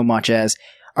dollars so much as,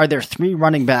 are there 3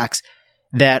 running backs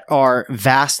that are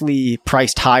vastly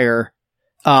priced higher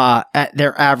at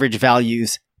their average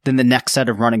values than the next set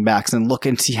of running backs, and look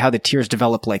and see how the tiers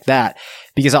develop like that.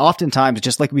 Because oftentimes,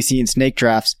 just like we see in snake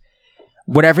drafts,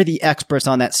 whatever the experts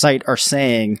on that site are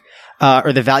saying,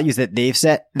 or the values that they've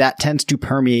set, that tends to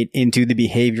permeate into the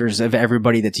behaviors of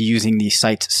everybody that's using these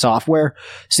sites' software.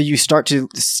 So you start to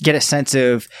get a sense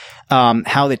of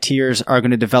how the tiers are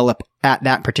going to develop at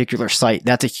that particular site.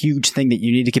 That's a huge thing that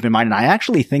you need to keep in mind. And I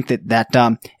actually think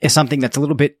that is something that's a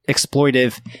little bit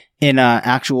exploitive in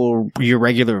your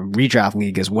regular redraft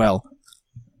league as well.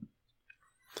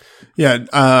 Yeah,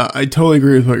 I totally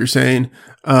agree with what you're saying.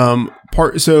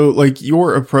 So like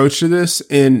your approach to this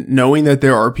and knowing that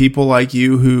there are people like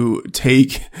you who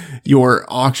take your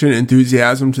auction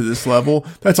enthusiasm to this level,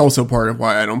 that's also part of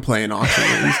why I don't play in auction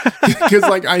leagues. Cause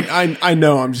like I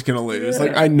know I'm just going to lose.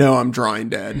 Like I know I'm drawing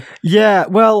dead. Yeah.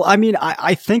 Well, I mean,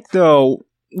 I think though,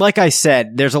 like I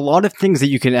said, there's a lot of things that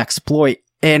you can exploit,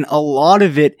 and a lot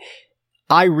of it,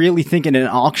 I really think in an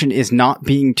auction is not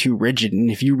being too rigid. And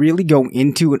if you really go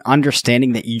into an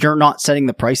understanding that you're not setting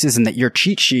the prices and that your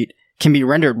cheat sheet can be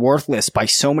rendered worthless by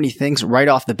so many things right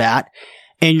off the bat,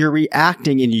 and you're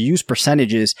reacting and you use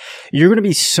percentages, you're going to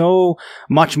be so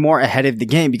much more ahead of the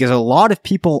game, because a lot of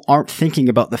people aren't thinking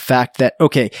about the fact that,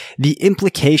 okay, the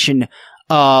implication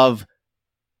of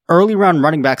early round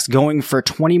running backs going for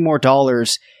 $20 more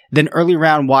than early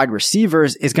round wide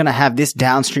receivers is going to have this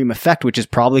downstream effect, which is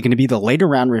probably going to be the later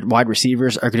round wide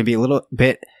receivers are going to be a little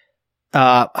bit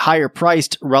higher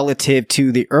priced relative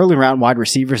to the early round wide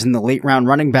receivers, and the late round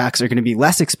running backs are going to be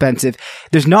less expensive.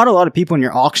 There's not a lot of people in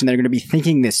your auction that are going to be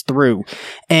thinking this through.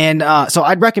 And so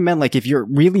I'd recommend, like, if you're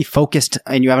really focused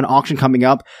and you have an auction coming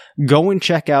up, go and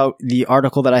check out the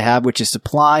article that I have, which is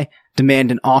Supply,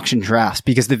 Demand, and Auction Drafts,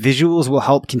 because the visuals will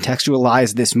help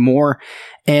contextualize this more.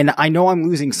 And I know I'm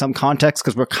losing some context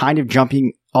because we're kind of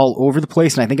jumping all over the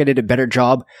place, and I think I did a better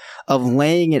job of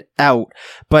laying it out.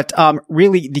 But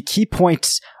really, the key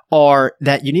points are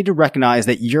that you need to recognize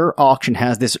that your auction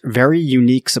has this very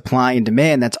unique supply and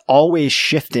demand that's always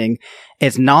shifting.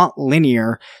 It's not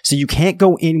linear, so you can't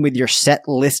go in with your set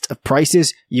list of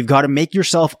prices. You've got to make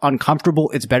yourself uncomfortable.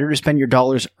 It's better to spend your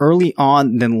dollars early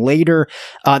on than later.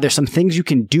 There's some things you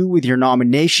can do with your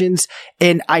nominations,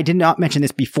 and I did not mention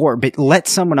this before, but let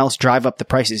someone else drive up the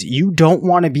prices. You don't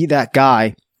want to be that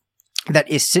guy that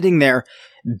is sitting there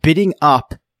bidding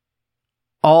up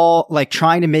all, like,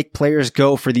 trying to make players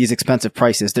go for these expensive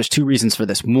prices. There's two reasons for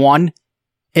this. One,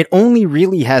 it only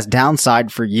really has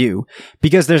downside for you,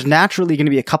 because there's naturally going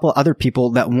to be a couple other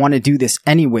people that want to do this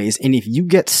anyways. And if you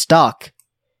get stuck,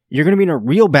 you're going to be in a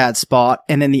real bad spot.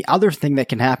 And then the other thing that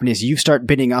can happen is you start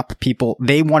bidding up people.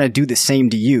 They want to do the same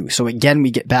to you. So again,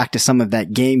 we get back to some of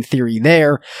that game theory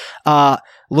there.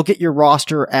 Look at your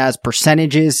roster as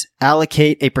percentages,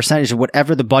 allocate a percentage of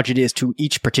whatever the budget is to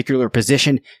each particular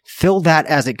position, fill that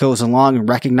as it goes along, and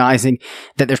recognizing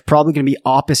that there's probably going to be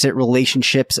opposite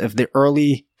relationships of the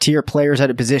early tier players at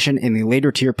a position and the later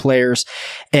tier players.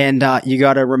 And you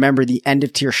got to remember the end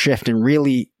of tier shift and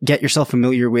really get yourself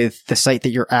familiar with the site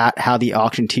that you're at, how the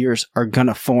auction tiers are going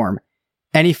to form.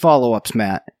 Any follow-ups,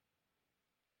 Matt?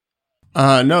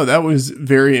 No, that was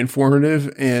very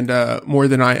informative and more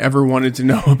than I ever wanted to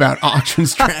know about auction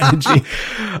strategy.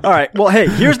 All right. Well, hey,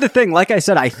 here's the thing. Like I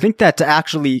said, I think that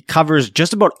actually covers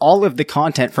just about all of the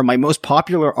content from my most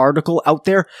popular article out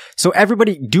there. So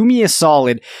everybody, do me a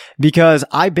solid, because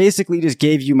I basically just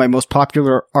gave you my most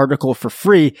popular article for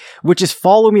free, which is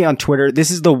follow me on Twitter.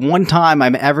 This is the one time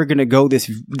I'm ever going to go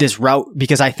this route,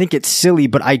 because I think it's silly,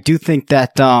 but I do think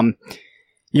that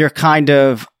you're kind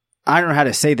of, I don't know how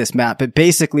to say this, Matt, but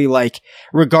basically, like,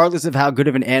 regardless of how good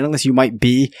of an analyst you might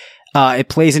be, it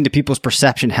plays into people's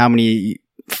perception how many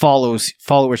followers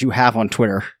you have on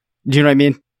Twitter. Do you know what I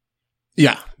mean?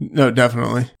 Yeah, no,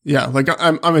 definitely. Yeah, like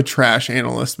I'm a trash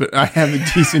analyst, but I have a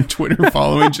decent Twitter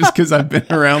following just because I've been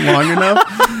around long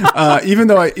enough. Even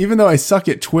though I suck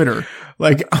at Twitter,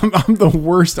 like I'm the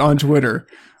worst on Twitter.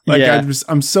 Like, yeah.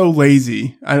 I'm so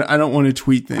lazy. I don't want to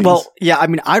tweet things. Well, yeah, I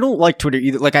mean, I don't like Twitter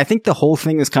either. Like, I think the whole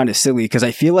thing is kind of silly, because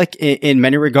I feel like in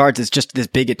many regards, it's just this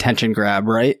big attention grab,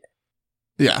 right?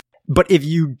 Yeah. But if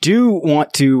you do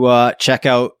want to check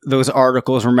out those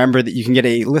articles, remember that you can get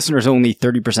a listeners-only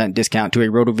 30% discount to a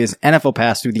RotoViz NFL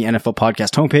Pass through the NFL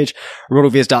Podcast homepage,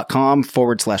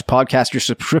 rotoviz.com/podcast. Your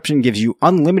subscription gives you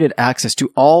unlimited access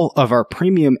to all of our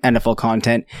premium NFL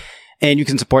content. And you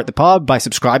can support the pod by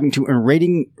subscribing to and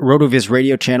rating RotoViz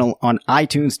radio channel on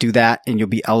iTunes. Do that, and you'll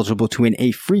be eligible to win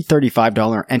a free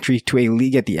 $35 entry to a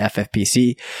league at the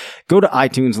FFPC. Go to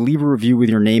iTunes, leave a review with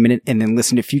your name in it, and then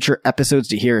listen to future episodes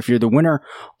to hear if you're the winner.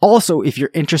 Also, if you're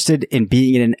interested in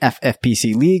being in an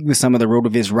FFPC league with some of the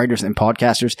RotoViz writers and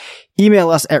podcasters,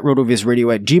 email us at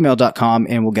rotovizradio@gmail.com,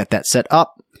 and we'll get that set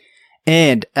up.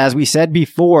 And as we said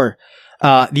before,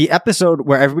 the episode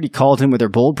where everybody called in with their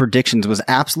bold predictions was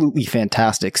absolutely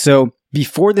fantastic. So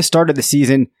before the start of the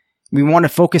season, we want to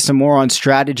focus some more on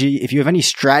strategy. If you have any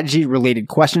strategy related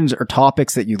questions or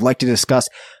topics that you'd like to discuss,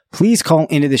 please call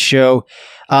into the show.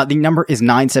 The number is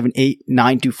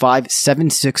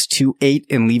 978-925-7628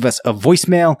 and leave us a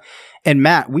voicemail. And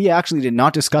Matt, we actually did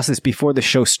not discuss this before the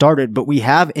show started, but we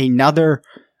have another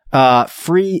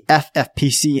free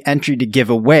FFPC entry to give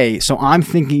away. So I'm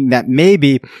thinking that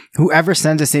maybe whoever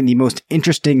sends us in the most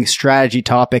interesting strategy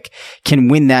topic can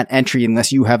win that entry,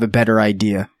 unless you have a better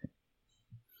idea.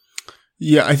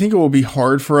 Yeah, I think it will be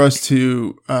hard for us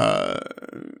to,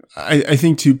 I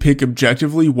think, to pick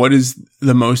objectively what is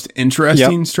the most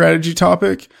interesting strategy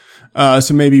topic.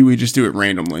 So maybe we just do it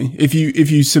randomly. If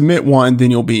you submit one, then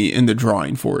you'll be in the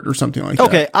drawing for it or something like that.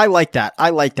 Okay, I like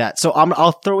that. So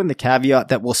I'll throw in the caveat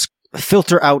that we'll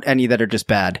filter out any that are just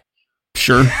bad.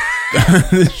 Sure.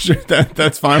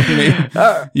 That's fine with me.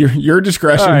 Your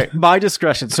discretion. All right, my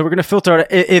discretion. So we're going to filter out,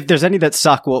 if there's any that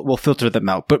suck, we'll filter them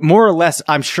out. But more or less,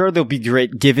 I'm sure they'll be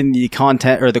great given the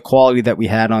content or the quality that we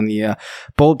had on the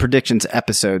Bold Predictions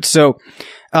episode. So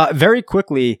very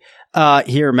quickly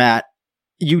here, Matt,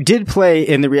 you did play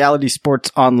in the Reality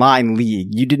Sports Online League.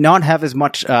 You did not have as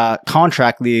much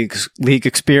contract league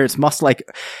experience.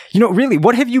 Really,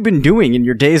 what have you been doing in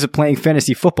your days of playing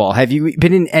fantasy football? Have you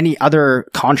been in any other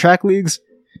contract leagues?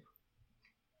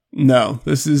 No,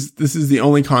 this is the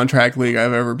only contract league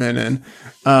I've ever been in.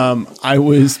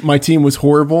 My team was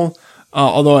horrible.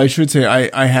 Although I should say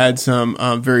I had some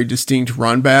very distinct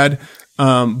run bad.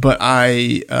 But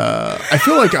I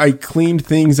feel like I cleaned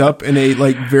things up in a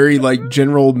very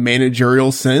general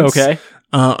managerial sense. Okay.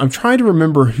 I'm trying to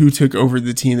remember who took over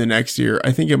the team the next year.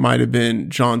 I think it might have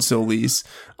been John Solis.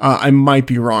 I might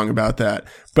be wrong about that,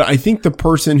 but I think the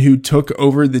person who took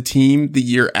over the team the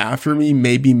year after me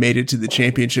maybe made it to the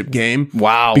championship game.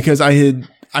 Wow. Because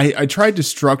I tried to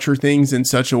structure things in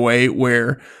such a way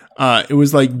where, it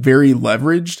was very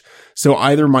leveraged. So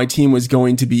either my team was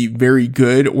going to be very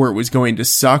good or it was going to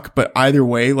suck. But either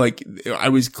way, I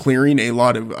was clearing a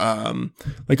lot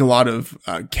of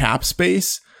cap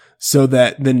space so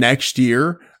that the next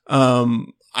year,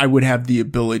 I would have the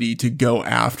ability to go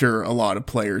after a lot of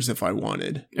players if I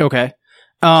wanted. Okay.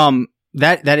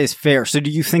 That is fair. So do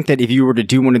you think that if you were to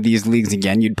do one of these leagues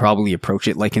again, you'd probably approach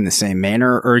it in the same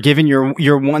manner? Or given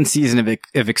your one season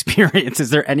of experience, is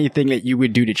there anything that you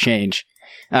would do to change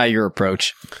your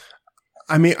approach?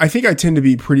 I mean, I think I tend to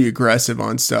be pretty aggressive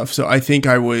on stuff. So I think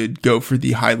I would go for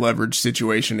the high leverage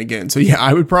situation again. So yeah,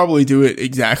 I would probably do it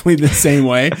exactly the same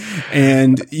way.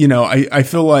 And, I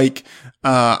feel like,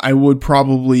 I would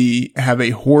probably have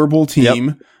a horrible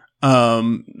team,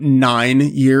 9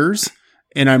 years,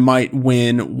 and I might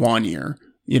win 1 year,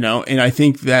 and I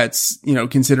think that's,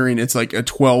 considering it's a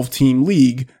 12-team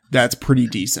league, that's pretty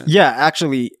decent. Yeah,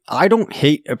 actually, I don't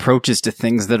hate approaches to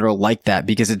things that are like that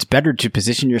because it's better to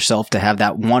position yourself to have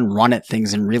that one run at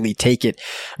things and really take it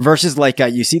versus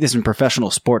you see this in professional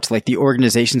sports, the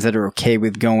organizations that are okay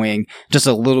with going just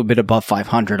a little bit above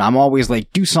 500. I'm always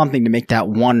do something to make that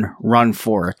one run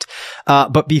for it.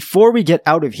 But before we get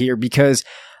out of here, because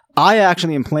I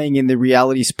actually am playing in the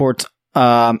Reality Sports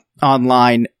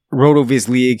Online RotoViz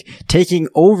League, taking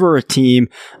over a team.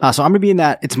 So I'm going to be in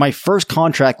that. It's my first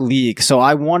contract league. So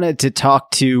I wanted to talk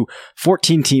to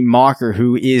 14-team Mocker,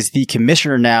 who is the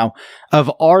commissioner now of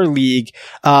our league.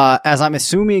 As I'm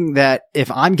assuming that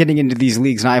if I'm getting into these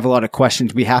leagues and I have a lot of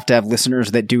questions, we have to have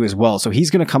listeners that do as well. So he's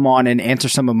going to come on and answer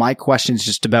some of my questions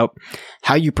just about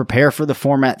how you prepare for the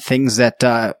format, things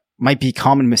that, might be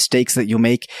common mistakes that you'll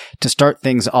make to start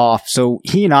things off. So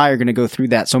he and I are going to go through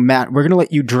that. So Matt, we're going to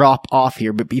let you drop off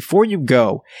here. But before you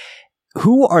go,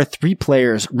 who are 3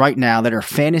 players right now that are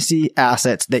fantasy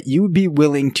assets that you would be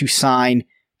willing to sign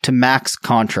to max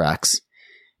contracts?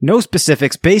 No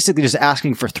specifics, basically just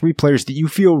asking for 3 players that you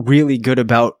feel really good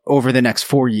about over the next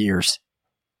 4 years.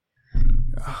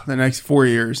 The next 4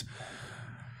 years.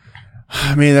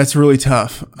 I mean, that's really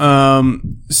tough.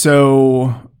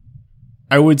 So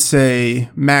I would say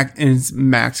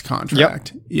max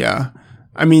contract. Yep. Yeah.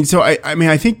 I mean, so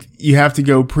I think you have to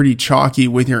go pretty chalky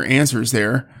with your answers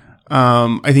there.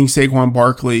 I think Saquon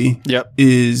Barkley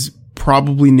is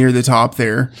probably near the top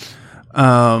there.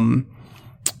 I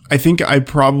think I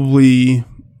probably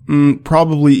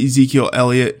Ezekiel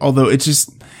Elliott, although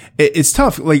it's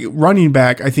tough. Running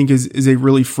back, I think is a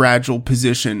really fragile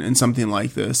position in something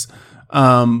like this.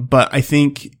 But I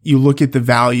think you look at the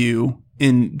value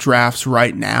in drafts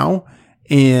right now,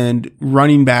 and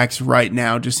running backs right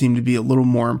now just seem to be a little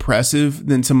more impressive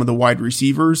than some of the wide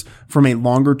receivers from a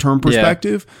longer term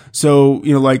perspective. Yeah. So,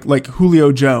 like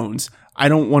Julio Jones, I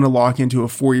don't want to lock into a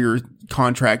 4-year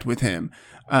contract with him.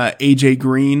 AJ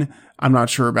Green, I'm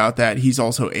not sure about that. He's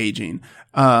also aging.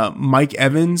 Mike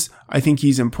Evans, I think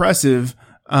he's impressive.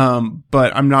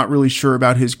 But I'm not really sure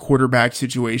about his quarterback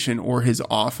situation or his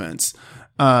offense.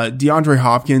 DeAndre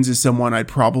Hopkins is someone I'd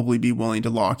probably be willing to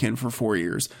lock in for 4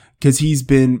 years because he's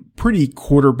been pretty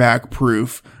quarterback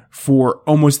proof for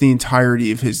almost the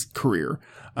entirety of his career.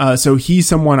 So he's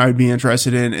someone I'd be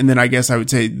interested in. And then I guess I would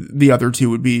say the other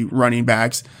 2 would be running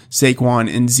backs,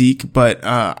 Saquon and Zeke. But,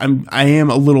 I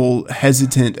am a little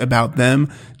hesitant about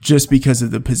them just because of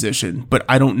the position, but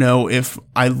I don't know if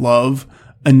I love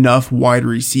enough wide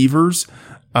receivers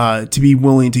to be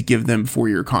willing to give them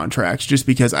 4-year contracts, just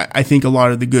because I think a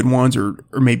lot of the good ones are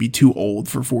maybe too old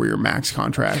for 4-year max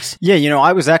contracts. Yeah,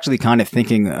 I was actually kind of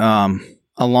thinking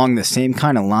along the same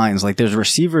kind of lines. There's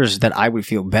receivers that I would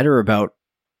feel better about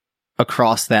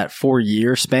across that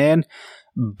 4-year span.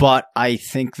 but I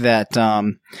think that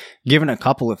given a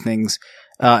couple of things,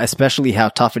 especially how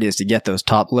tough it is to get those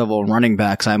top level running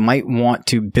backs, I might want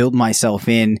to build myself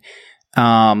in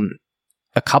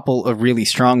a couple of really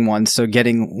strong ones. So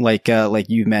getting like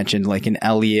you mentioned, like an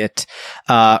Elliott,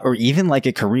 or even like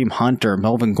a Kareem Hunt or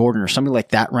Melvin Gordon or somebody like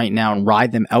that right now, and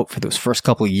ride them out for those first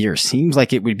couple of years seems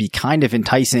like it would be kind of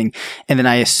enticing. And then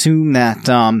I assume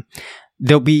that,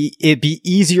 it'd be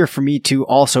easier for me to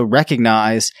also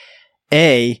recognize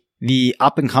the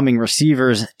up and coming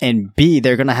receivers, and B,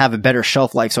 they're going to have a better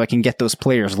shelf life so I can get those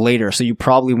players later. So you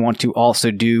probably want to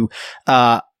also do,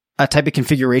 a type of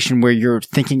configuration where you're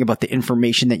thinking about the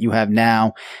information that you have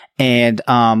now. And,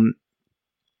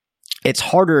 it's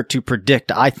harder to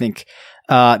predict, I think,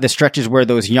 the stretches where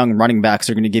those young running backs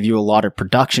are going to give you a lot of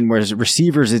production, whereas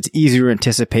receivers, it's easier to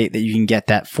anticipate that you can get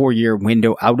that 4-year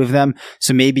window out of them.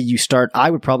 So maybe I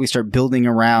would probably start building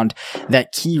around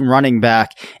that key running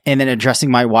back and then addressing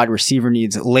my wide receiver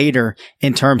needs later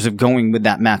in terms of going with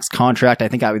that max contract. I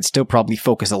think I would still probably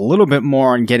focus a little bit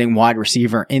more on getting wide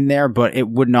receiver in there, but it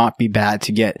would not be bad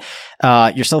to get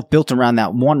yourself built around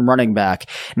that one running back.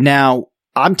 Now,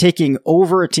 I'm taking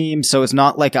over a team, so it's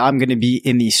not like I'm going to be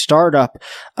in the startup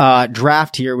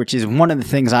draft here, which is one of the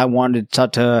things I wanted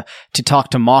to talk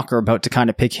to Mocker about, to kind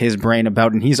of pick his brain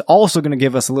about. And he's also going to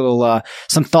give us a little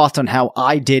some thoughts on how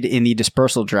I did in the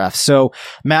dispersal draft. So,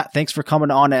 Matt, thanks for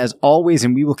coming on as always,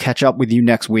 and we will catch up with you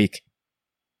next week.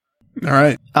 All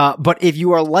right. But if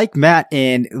you are like Matt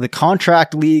and the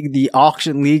contract league, the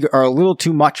auction league are a little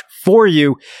too much for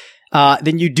you,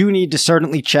 then you do need to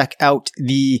certainly check out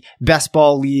the best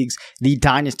ball leagues, the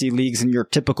dynasty leagues, and your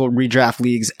typical redraft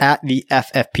leagues at the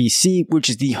FFPC, which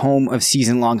is the home of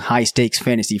season-long high-stakes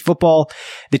fantasy football.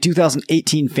 The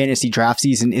 2018 fantasy draft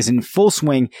season is in full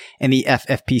swing, and the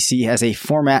FFPC has a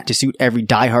format to suit every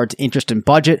diehard's interest and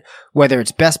budget, whether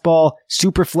it's best ball,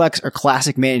 superflex, or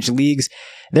classic managed leagues.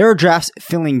 There are drafts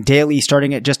filling daily,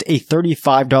 starting at just a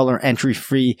 $35 entry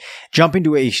fee. Jump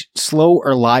into a slow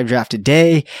or live draft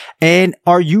today. And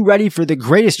are you ready for the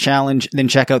greatest challenge? Then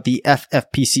check out the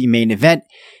FFPC main event.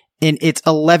 In its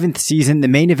 11th season, the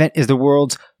main event is the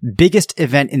world's biggest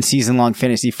event in season-long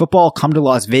fantasy football. Come to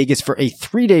Las Vegas for a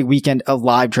 3-day weekend of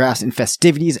live drafts and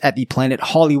festivities at the Planet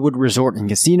Hollywood Resort and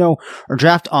Casino, or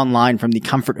draft online from the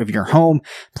comfort of your home.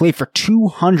 Play for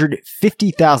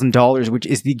 $250,000, which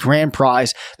is the grand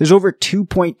prize. There's over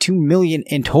 $2.2 million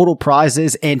in total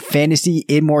prizes and fantasy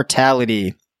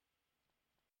immortality.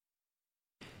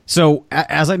 So,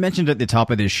 as I mentioned at the top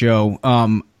of this show,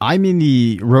 I'm in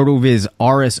the RotoViz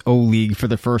RSO League for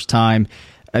the first time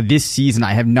this season.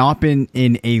 I have not been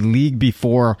in a league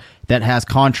before that has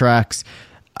contracts.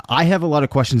 I have a lot of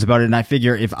questions about it, and I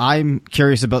figure if I'm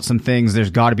curious about some things, there's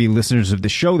got to be listeners of the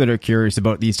show that are curious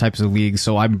about these types of leagues.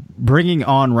 So I'm bringing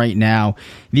on right now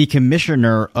the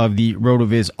commissioner of the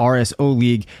RotoViz RSO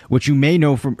League, which you may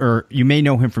know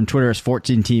him from Twitter as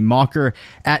 14 Team Mocker.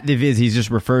 At the Viz, he's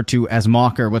just referred to as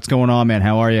Mocker. What's going on, man?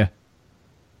 How are you?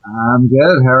 I'm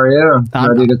good. How are you?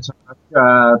 Ready to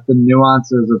talk the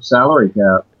nuances of salary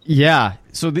cap. Yeah.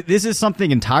 So this is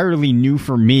something entirely new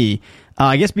for me.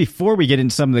 I guess before we get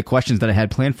into some of the questions that I had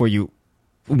planned for you,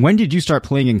 when did you start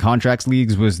playing in contracts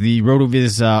leagues? Was the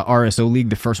RotoViz RSO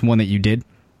League the first one that you did?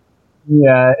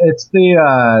 Yeah, it's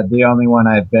the only one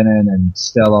I've been in, and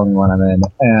still only one I'm in.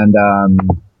 And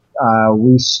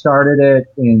we started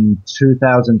it in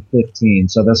 2015,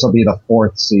 so this will be the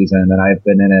 4th season, and I've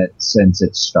been in it since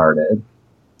it started.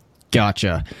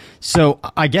 Gotcha. So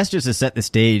I guess just to set the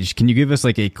stage, can you give us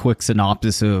like a quick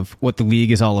synopsis of what the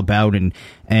league is all about, and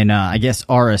I guess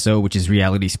RSO, which is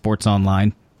Reality Sports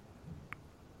Online?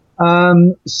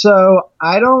 So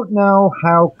I don't know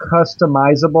how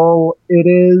customizable it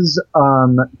is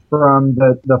from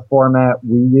the format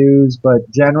we use, but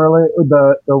generally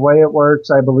the way it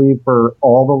works, I believe, for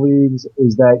all the leagues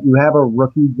is that you have a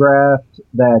rookie draft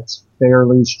that's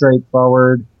fairly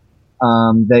straightforward.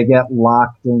 They get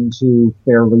locked into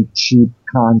fairly cheap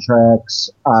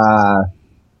contracts,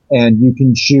 and you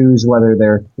can choose whether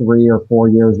they're 3 or 4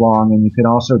 years long, and you can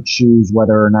also choose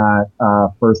whether or not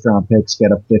first round picks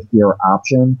get a 5th-year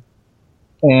option.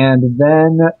 And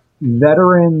then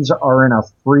veterans are in a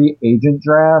free agent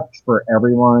draft for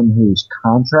everyone whose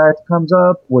contract comes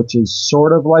up, which is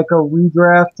sort of like a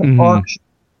redraft auction,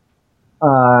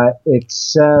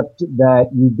 except that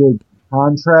you bid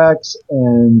contracts,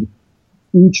 and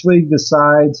each league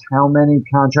decides how many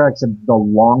contracts of the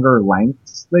longer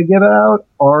lengths they give out.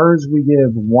 Ours, we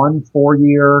give 1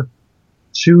 4-year,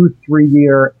 2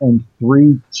 3-year, and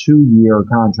 3 2-year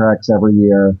contracts every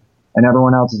year. And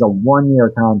everyone else is a 1-year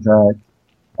contract.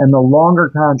 And the longer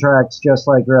contracts, just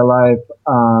like real life,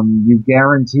 you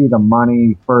guarantee the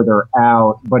money further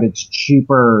out, but it's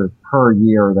cheaper per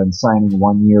year than signing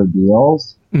 1-year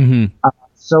deals. Mm-hmm.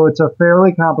 So it's a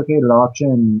fairly complicated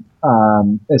auction,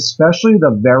 especially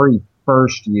the very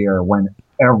first year when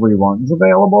everyone's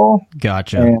available.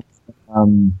 Gotcha.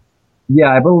 And,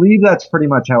 yeah, I believe that's pretty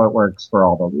much how it works for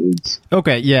all the leagues.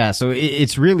 Okay, yeah. So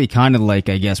it's really kind of like,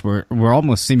 I guess we're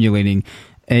almost simulating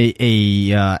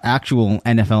a actual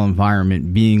NFL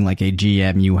environment being like a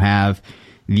GM. You have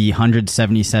the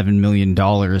 $177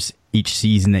 million each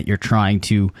season that you're trying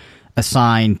to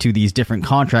assign to these different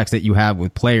contracts that you have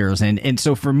with players. And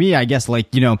so for me, I guess, like,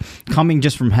 coming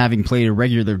just from having played a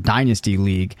regular dynasty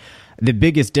league, the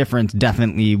biggest difference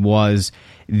definitely was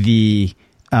the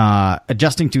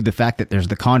adjusting to the fact that there's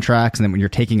the contracts, and then when you're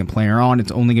taking a player on,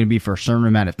 it's only going to be for a certain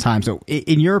amount of time. So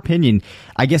in your opinion,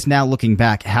 I guess now looking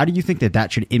back, how do you think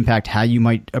that should impact how you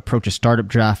might approach a startup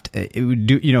draft? It would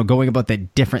do, going about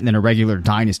that different than a regular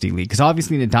dynasty league? Because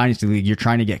obviously in a dynasty league, you're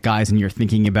trying to get guys and you're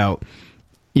thinking about,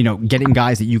 getting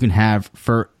guys that you can have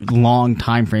for long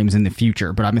time frames in the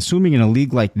future. But I'm assuming in a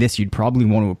league like this, you'd probably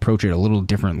want to approach it a little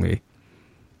differently.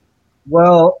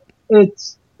 Well,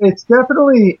 it's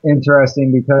definitely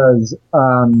interesting because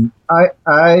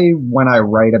I when I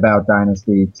write about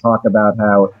Dynasty, talk about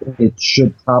how it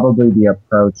should probably be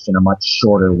approached in a much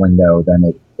shorter window than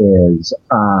it is.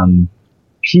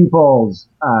 Because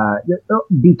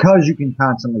you can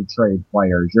constantly trade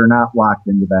players, you're not locked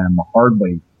into them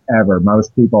hardly ever.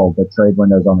 Most people, the trade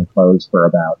windows only close for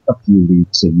about a few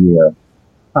weeks a year.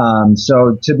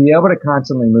 So to be able to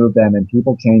constantly move them, and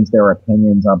people change their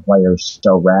opinions on players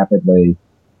so rapidly,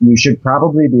 you should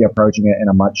probably be approaching it in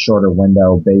a much shorter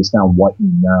window based on what you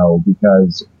know,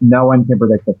 because no one can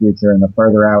predict the future, and the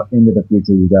further out into the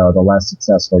future you go, the less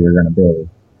successful you're going to be.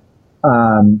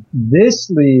 This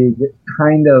league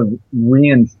kind of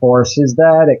reinforces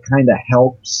that. It kind of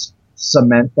helps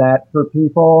cement that for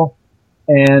people.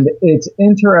 And it's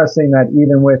interesting that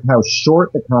even with how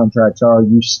short the contracts are,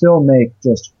 you still make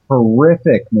just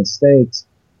horrific mistakes.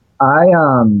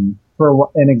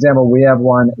 For an example, we have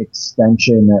one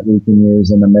extension that we can use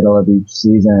in the middle of each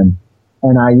season.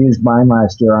 And I used mine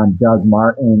last year on Doug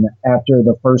Martin. After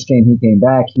the first game he came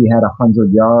back, he had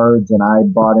 100 yards, and I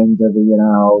bought into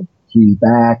the, he's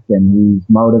back and he's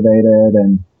motivated,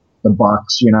 and the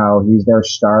Bucks, he's their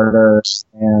starter.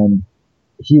 And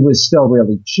he was still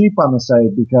really cheap on the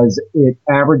site because it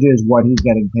averages what he's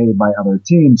getting paid by other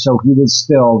teams. So he was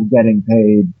still getting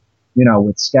paid,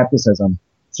 with skepticism.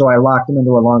 So I locked him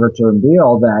into a longer term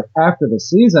deal that after the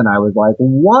season, I was like,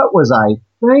 what was I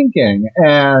thinking?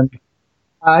 And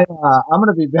I'm going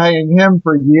to be paying him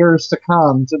for years to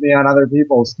come to be on other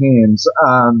people's teams.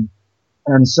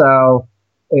 And so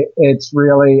it's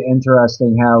really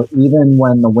interesting how even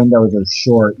when the windows are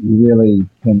short, you really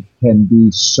can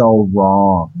be so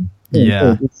wrong.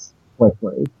 Yeah.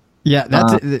 Quickly. Yeah,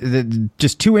 that's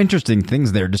just two interesting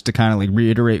things there, just to kind of like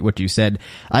reiterate what you said.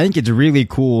 I think it's really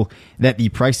cool that the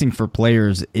pricing for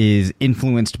players is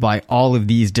influenced by all of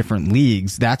these different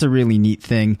leagues. That's a really neat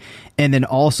thing. And then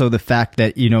also the fact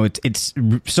that, it's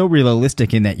so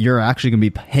realistic in that you're actually going to be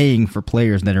paying for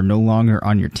players that are no longer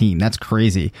on your team. That's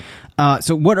crazy.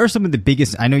 So what are some of the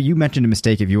biggest, I know you mentioned a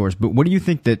mistake of yours, but what do you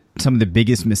think that some of the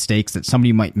biggest mistakes that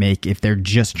somebody might make if they're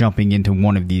just jumping into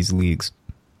one of these leagues?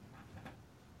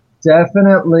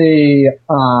 Definitely,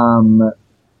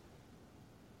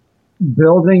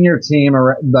 building your team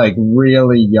like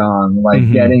really young,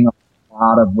 like getting a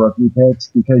lot of rookie picks,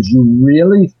 because you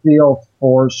really feel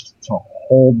forced to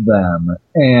hold them,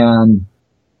 and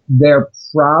they're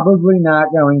probably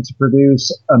not going to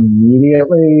produce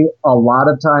immediately. A lot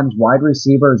of times wide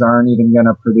receivers aren't even going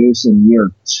to produce in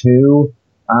year 2.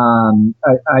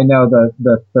 I know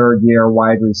the third year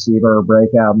wide receiver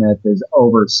breakout myth is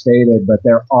overstated, but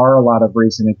there are a lot of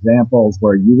recent examples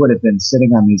where you would have been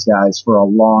sitting on these guys for a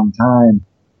long time,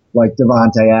 like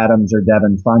Devontae Adams or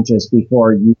Devin Funchess,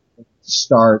 before you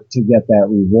start to get that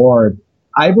reward.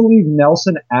 I believe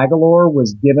Nelson Aguilar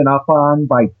was given up on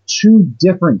by 2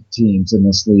 different teams in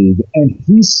this league, and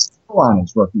he's still on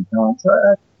his rookie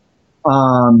contract.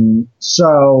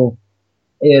 So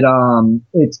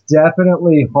it's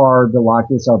definitely hard to lock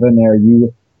yourself in there.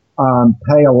 You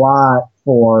pay a lot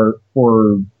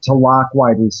to lock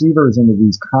wide receivers into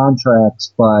these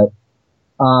contracts, but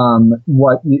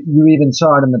what you even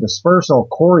saw it in the dispersal,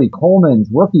 Corey Coleman's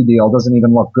rookie deal doesn't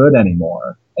even look good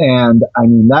anymore. And I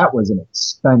mean, that was an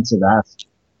expensive asset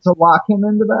to lock him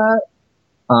into that.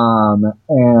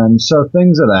 And so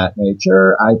things of that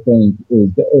nature, I think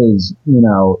is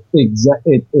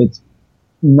it's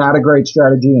not a great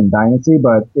strategy in Dynasty,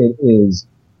 but it is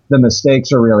the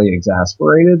mistakes are really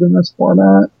exasperated in this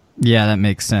format. Yeah, that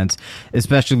makes sense,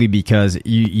 especially because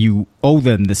you owe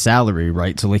them the salary,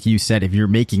 right? So like you said, if you're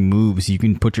making moves, you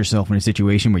can put yourself in a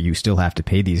situation where you still have to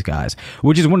pay these guys,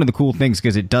 which is one of the cool things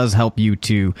because it does help you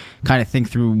to kind of think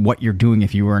through what you're doing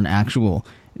if you were an actual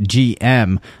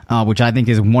GM, which I think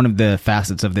is one of the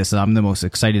facets of this that I'm the most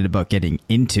excited about getting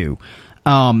into.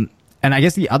 And I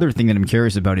guess the other thing that I'm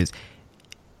curious about is,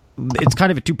 it's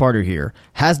kind of a two-parter here.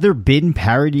 Has there been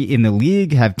parity in the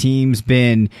league? Have teams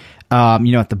been,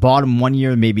 at the bottom one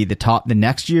year, maybe the top the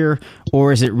next year?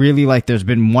 Or is it really like there's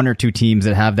been one or two teams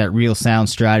that have that real sound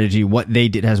strategy? What they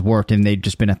did has worked, and they've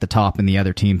just been at the top, and the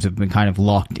other teams have been kind of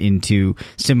locked into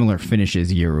similar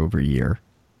finishes year over year?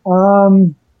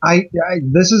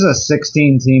 This is a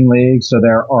 16-team league, so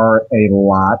there are a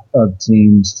lot of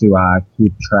teams to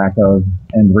keep track of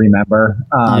and remember.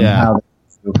 How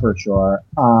for sure.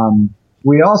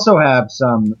 We also have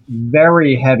some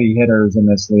very heavy hitters in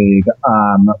this league.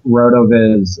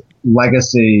 RotoViz,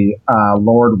 Legacy,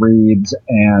 Lord Reeves,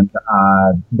 and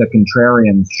the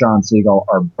Contrarians, Sean Siegel,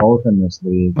 are both in this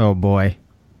league. Oh, boy.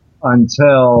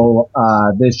 Until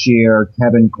this year,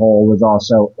 Kevin Cole was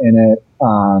also in it.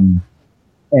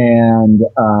 And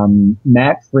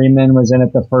Matt Freeman was in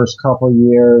it the first couple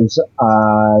years.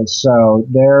 So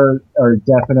there are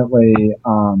definitely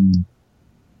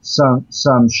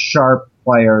some sharp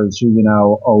players who,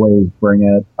 always bring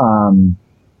it.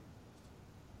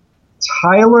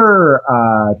 Tyler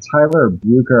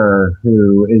Bucher,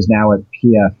 who is now at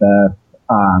PFF,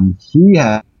 he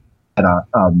had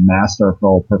a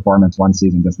masterful performance one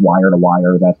season, just wire to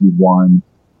wire that he won.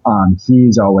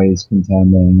 He's always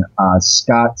contending.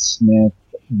 Scott Smith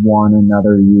won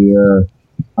another year.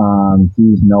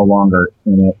 He's no longer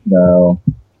in it though.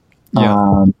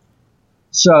 Yeah.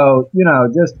 So,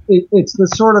 it's the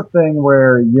sort of thing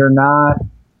where you're not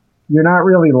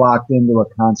really locked into a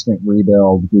constant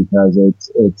rebuild because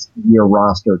it's your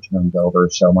roster turns over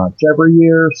so much every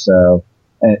year. So,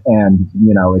 and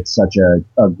it's such a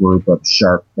group of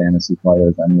sharp fantasy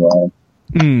players anyway.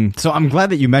 So I'm glad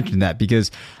that you mentioned that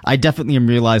because I definitely am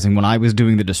realizing when I was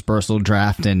doing the dispersal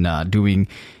draft and doing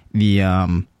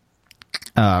the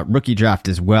rookie draft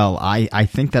as well, I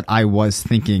think that I was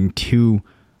thinking too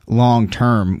long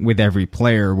term with every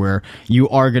player where you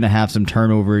are going to have some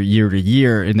turnover year to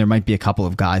year and there might be a couple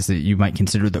of guys that you might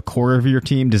consider the core of your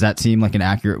team. Does that seem like an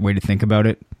accurate way to think about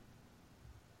it?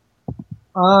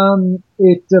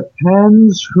 It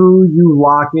depends who you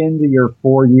lock into your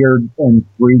 4-year and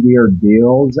 3-year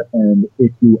deals and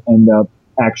if you end up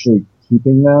actually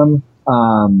keeping them.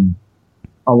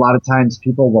 A lot of times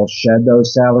people will shed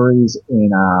those salaries in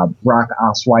Brock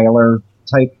Osweiler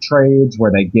type trades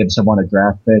where they give someone a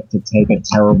draft pick to take a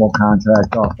terrible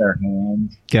contract off their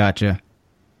hands. Gotcha.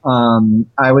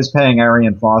 I was paying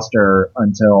Arian Foster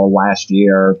until last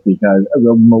year because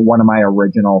one of my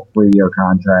original 3-year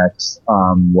contracts,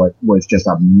 was just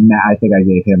I think I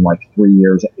gave him like 3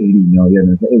 years, $80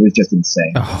 million. It was just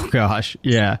insane. Oh gosh.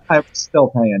 Yeah. I was still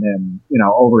paying him,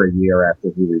 over a year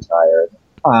after he retired.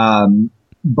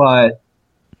 But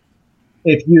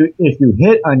if you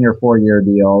hit on your 4-year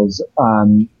deals,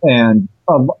 and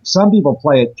some people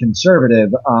play it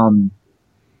conservative,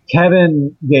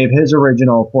 Kevin gave his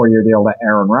original 4-year deal to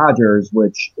Aaron Rodgers,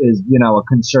 which is, a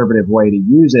conservative way to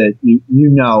use it. He's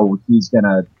going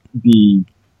to be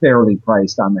fairly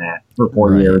priced on that for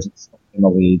 4 years in the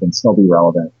league and still be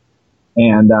relevant.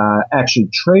 And actually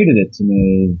traded it to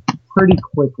me pretty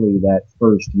quickly that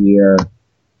first year.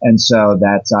 And so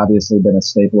that's obviously been a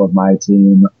staple of my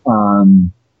team.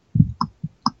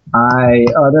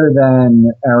 Other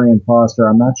than Arian Foster,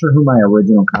 I'm not sure who my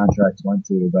original contracts went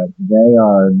to, but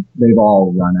they've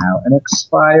all run out and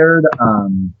expired.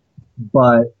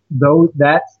 But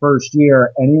that first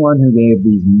year, anyone who gave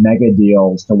these mega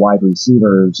deals to wide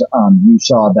receivers, you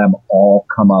saw them all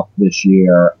come up this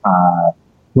year.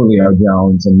 Julio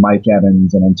Jones and Mike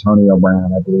Evans and Antonio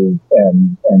Brown, I believe,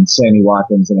 and Sammy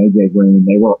Watkins and AJ Green,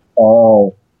 they were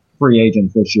all free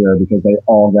agents this year because they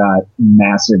all got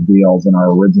massive deals in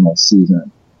our original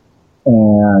season.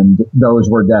 And those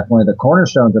were definitely the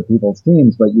cornerstones of people's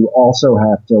teams, but you also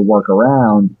have to work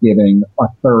around giving a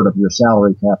third of your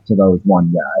salary cap to those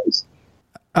one guys.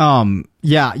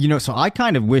 Yeah, so I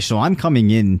kind of wish, so I'm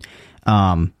coming in,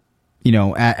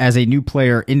 as a new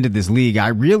player into this league, I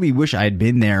really wish I had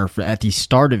been there at the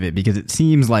start of it because it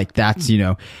seems like that's,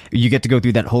 you get to go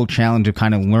through that whole challenge of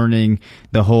kind of learning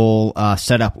the whole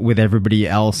setup with everybody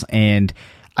else. And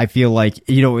I feel like,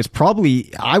 it's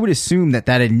probably, I would assume that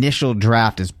initial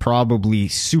draft is probably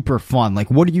super fun.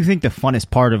 Like, what do you think the funnest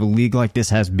part of a league like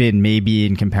this has been, maybe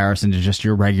in comparison to just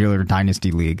your regular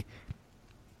dynasty league?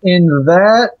 In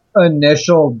that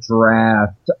initial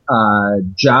draft,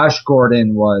 Josh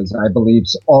Gordon was, I believe,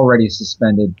 already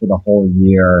suspended for the whole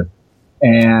year.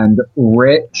 And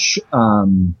Rich,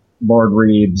 Lord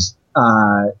Reeves,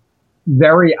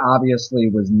 very obviously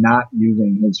was not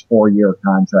using his 4-year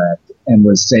contract and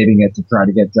was saving it to try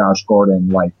to get Josh Gordon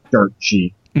like dirt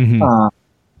cheap. Mm-hmm.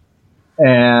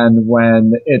 And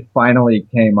when it finally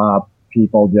came up,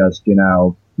 people just,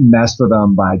 messed with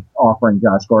him by offering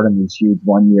Josh Gordon these huge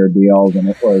 1-year deals. And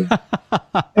it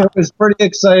was pretty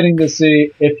exciting to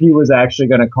see if he was actually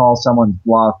going to call someone's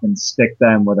bluff and stick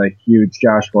them with a huge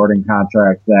Josh Gordon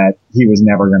contract that he was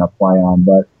never going to play on.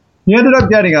 But he ended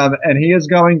up getting him, and he is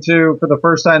going to, for the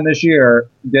first time this year,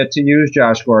 get to use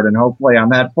Josh Gordon, hopefully, on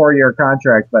that 4-year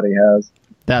contract that he has.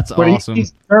 That's awesome.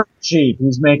 He's dirt cheap.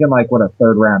 He's making like what a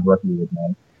 3rd-round rookie would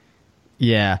make.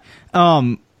 Yeah.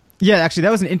 Yeah, actually,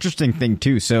 that was an interesting thing,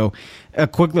 too. So a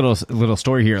quick little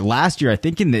story here. Last year, I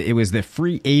think it was the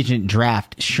free agent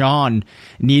draft, Sean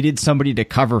needed somebody to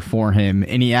cover for him,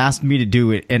 and he asked me to do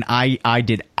it, and I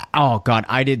did. Oh, God,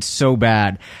 I did so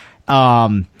bad.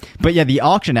 But yeah, the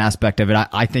auction aspect of it,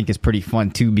 I think is pretty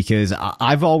fun too, because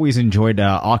I've always enjoyed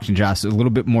auction drafts a little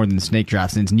bit more than snake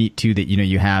drafts. And it's neat too that,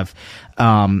 you have,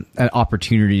 an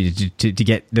opportunity to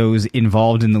get those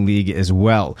involved in the league as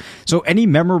well. So any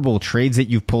memorable trades that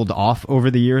you've pulled off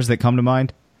over the years that come to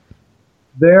mind?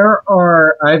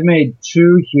 I've made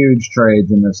 2 huge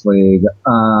trades in this league,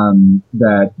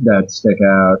 that stick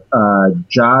out.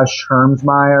 Josh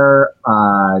Hermsmeyer,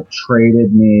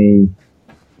 traded me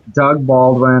Doug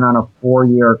Baldwin on a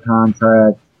 4-year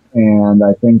contract, and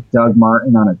I think Doug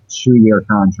Martin on a 2-year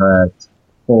contract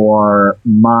for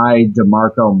my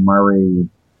DeMarco Murray,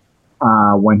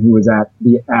 when he was at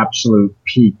the absolute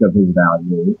peak of his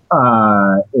value.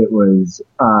 It was,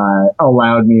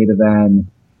 allowed me to then,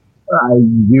 I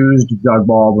used Doug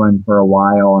Baldwin for a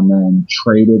while and then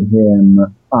traded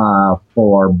him,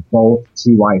 for both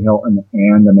T.Y. Hilton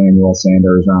and Emmanuel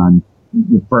Sanders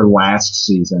for last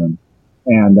season.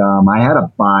 And, I had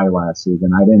a bye last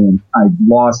season. I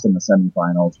lost in the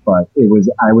semifinals, but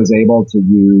I was able to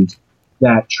use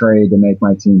that trade to make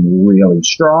my team really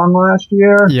strong last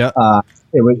year. Yeah.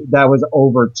 That was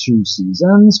over 2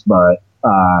 seasons, but,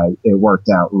 it worked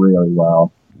out really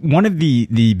well. One of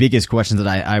the biggest questions that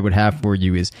I would have for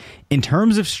you is, in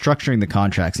terms of structuring the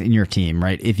contracts in your team,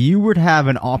 right? If you were to have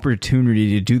an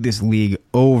opportunity to do this league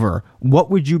over, what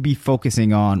would you be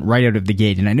focusing on right out of the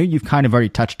gate? And I know you've kind of already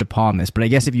touched upon this, but I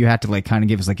guess if you had to kind of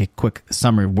give us a quick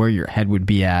summary of where your head would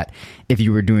be at if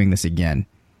you were doing this again.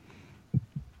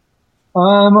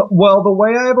 Well, the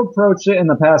way I've approached it in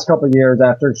the past couple of years,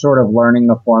 after sort of learning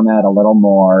the format a little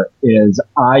more, is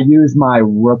I use my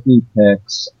rookie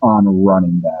picks on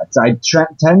running backs. I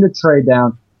tend to trade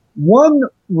down. One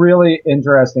really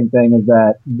interesting thing is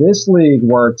that this league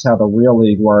works how the real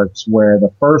league works, where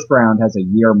the first round has a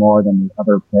year more than the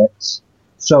other picks.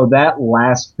 So that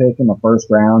last pick in the first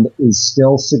round is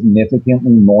still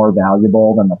significantly more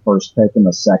valuable than the first pick in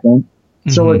the second. Mm-hmm.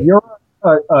 So if you're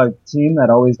a team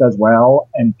that always does well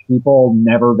and people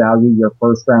never value your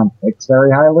first round picks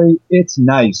very highly, it's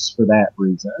nice for that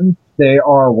reason. They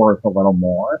are worth a little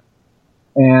more.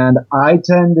 And I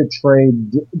tend to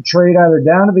trade either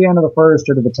down to the end of the first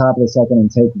or to the top of the second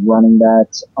and take running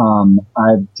backs.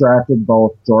 I've drafted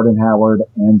both Jordan Howard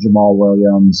and Jamal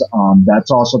Williams.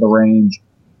 That's also the range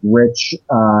Rich,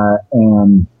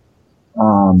 and,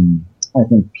 I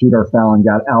think Peter Fallon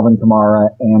got Alvin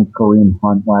Kamara and Kareem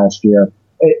Hunt last year.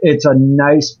 It's a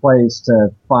nice place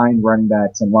to find running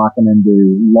backs and lock them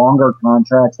into longer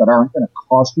contracts that aren't going to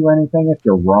cost you anything if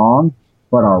you're wrong,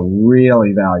 but are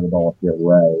really valuable if you're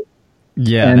right.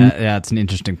 Yeah, that's an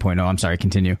interesting point. Oh, I'm sorry.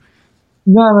 Continue.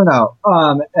 No.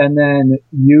 And then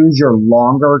use your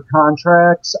longer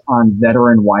contracts on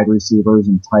veteran wide receivers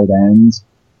and tight ends,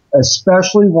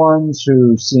 especially ones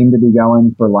who seem to be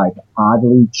going for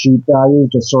oddly cheap values.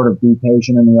 Just sort of be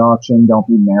patient in the auction. Don't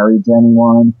be married to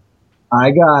anyone.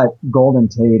 I got Golden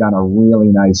Tate on a really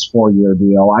nice 4-year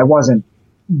deal. I wasn't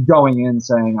going in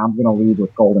saying I'm going to lead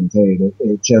with Golden Tate.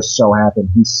 It just so happened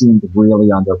he seemed really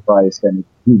underpriced, and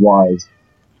he was.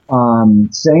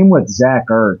 Same with Zach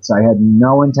Ertz. I had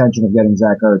no intention of getting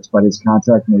Zach Ertz, but his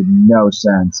contract made no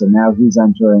sense. And now he's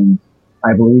entering,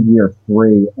 I believe, year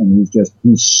 3, and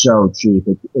he's so cheap.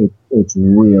 It's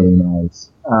really nice.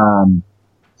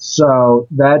 So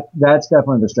that's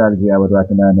definitely the strategy I would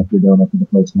recommend if you're doing it for the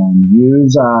first time.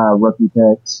 Use, rookie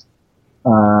picks,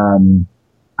 on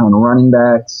running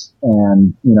backs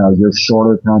and, your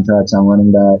shorter contracts on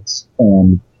running backs,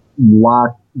 and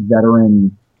lock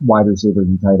veteran wide receivers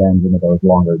and tight ends into those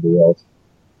longer deals.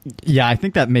 Yeah, I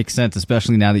think that makes sense,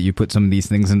 especially now that you put some of these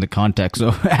things into context. So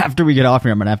after we get off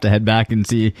here, I'm going to have to head back and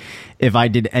see if I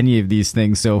did any of these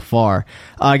things so far.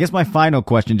 I guess my final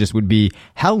question just would be,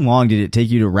 how long did it take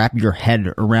you to wrap your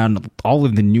head around all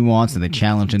of the nuance and the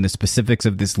challenge and the specifics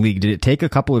of this league? Did it take a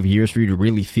couple of years for you to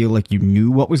really feel like you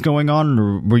knew what was going on,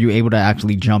 or were you able to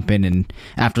actually jump in and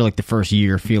after like the first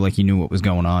year feel like you knew what was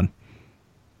going on?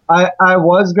 I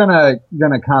was gonna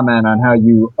comment on how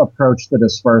you approached the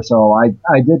dispersal.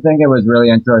 I did think it was really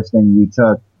interesting. You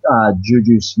took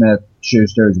Juju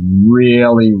Smith-Schuster's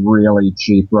really, really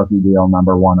cheap rookie deal,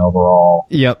 number 1 overall.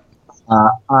 Yep.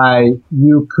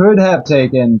 You could have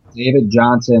taken David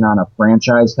Johnson on a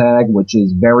franchise tag, which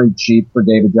is very cheap for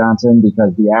David Johnson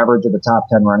because the average of the top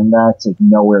 10 running backs is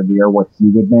nowhere near what he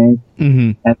would make.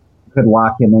 Mm-hmm. And could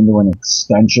lock him into an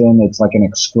extension. It's like an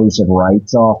exclusive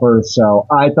rights offer. So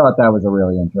I thought that was a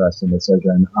really interesting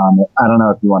decision. I don't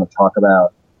know if you want to talk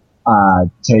about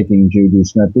taking Juju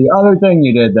Smith. The other thing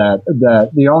you did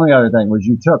the only other thing was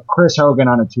you took Chris Hogan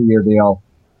on a 2-year deal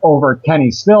over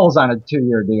Kenny Stills on a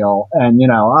 2-year deal. And,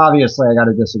 obviously I got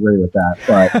to disagree with that,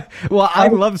 but. Well, I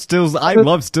love Stills. I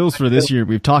love Stills for this year.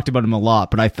 We've talked about him a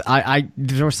lot, but I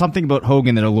there was something about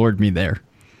Hogan that allured me there.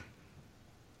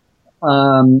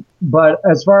 But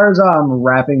as far as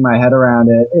wrapping my head around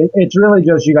it's really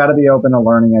just you got to be open to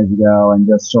learning as you go and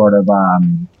just sort of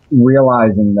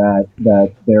realizing that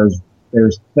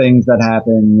there's things that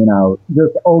happen,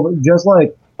 just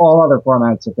like all other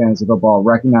formats of fantasy football.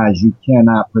 Recognize you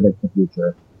cannot predict the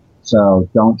future, so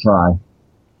don't try.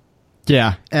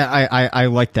 Yeah, I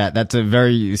like that. That's a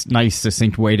very nice,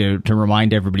 succinct way to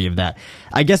remind everybody of that.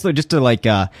 I guess, though, just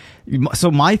to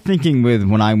so my thinking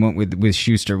when I went with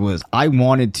Schuster was I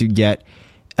wanted to get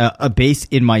a base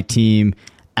in my team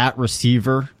at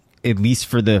receiver, at least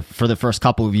for the first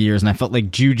couple of years. And I felt like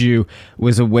Juju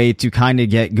was a way to kind of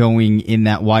get going in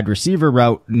that wide receiver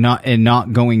route,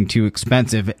 not going too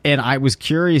expensive. And I was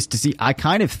curious to see, I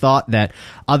kind of thought that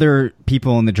other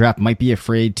people in the draft might be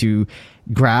afraid to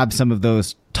grab some of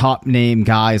those top name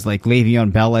guys like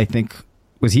Le'Veon Bell. I think,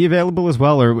 was he available as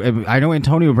well? Or I know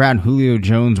Antonio Brown, Julio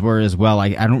Jones were as well. I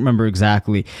don't remember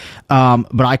exactly.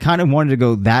 But I kind of wanted to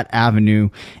go that avenue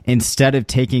instead of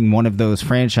taking one of those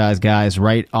franchise guys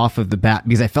right off of the bat,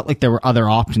 because I felt like there were other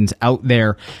options out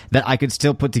there that I could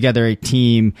still put together a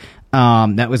team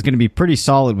that was going to be pretty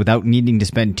solid without needing to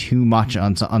spend too much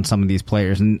on some of these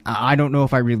players. And I don't know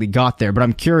if I really got there, but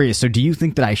I'm curious. So do you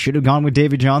think that I should have gone with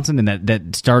David Johnson and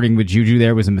that starting with Juju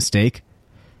there was a mistake?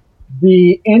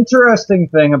 The interesting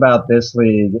thing about this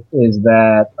league is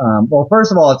that, well,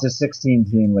 first of all, it's a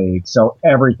 16-team league, so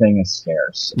everything is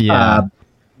scarce. Yeah.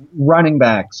 Running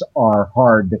backs are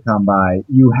hard to come by.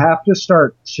 You have to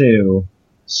start 2.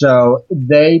 So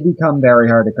they become very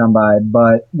hard to come by,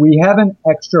 but we have an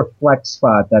extra flex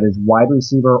spot that is wide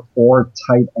receiver or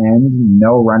tight end,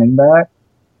 no running back.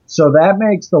 So that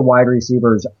makes the wide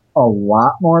receivers a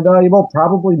lot more valuable,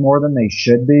 probably more than they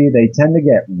should be. They tend to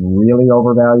get really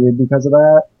overvalued because of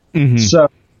that. Mm-hmm. So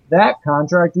that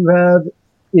contract you have,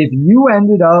 if you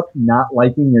ended up not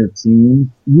liking your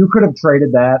team, you could have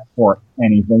traded that for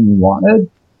anything you wanted.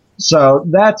 So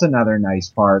that's another nice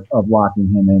part of locking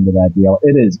him into that deal.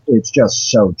 It's just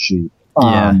so cheap.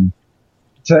 Yeah.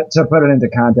 To put it into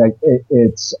context,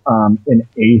 it's an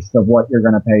eighth of what you're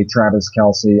going to pay Travis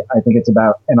Kelce. I think it's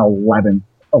about an 11th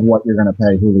of what you're going to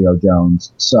pay Julio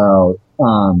Jones. So,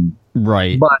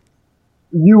 right. But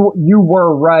you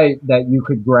were right that you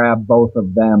could grab both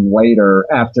of them later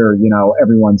after,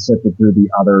 everyone sifted through the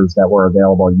others that were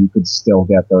available. You could still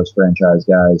get those franchise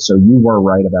guys. So you were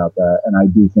right about that. And I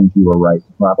do think you were right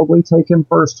to probably take him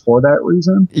first for that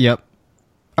reason. Yep.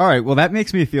 All right. Well, that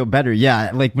makes me feel better.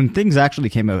 Yeah. Like when things actually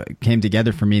came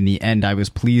together for me in the end, I was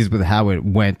pleased with how it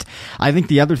went. I think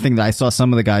the other thing that I saw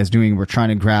some of the guys doing were trying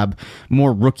to grab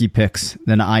more rookie picks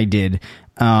than I did.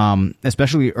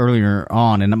 Especially earlier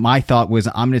on. And my thought was,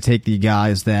 I'm going to take the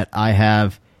guys that I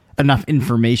have enough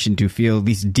information to feel at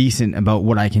least decent about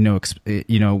what I can know,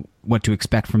 what to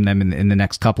expect from them in the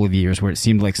next couple of years, where it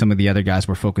seemed like some of the other guys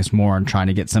were focused more on trying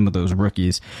to get some of those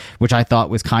rookies, which I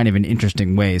thought was kind of an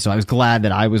interesting way. So I was glad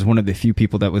that I was one of the few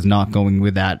people that was not going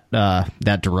with that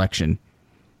direction.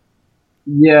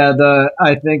 Yeah,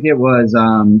 I think it was,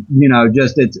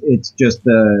 it's just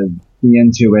the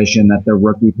intuition that the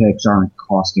rookie picks aren't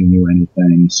costing you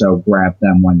anything. So grab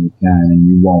them when you can and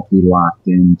you won't be locked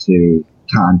into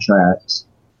contracts.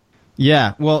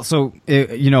 Yeah, well, so,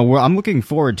 I'm looking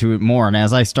forward to it more. And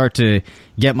as I start to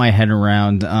get my head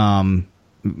around,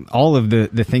 all of the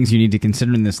things you need to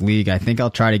consider in this league. I think I'll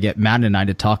try to get Matt and I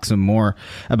to talk some more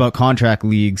about contract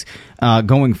leagues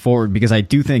going forward, because I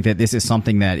do think that this is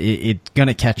something that it's going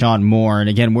to catch on more. And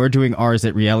again, we're doing ours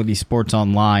at Reality Sports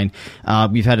Online.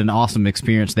 We've had an awesome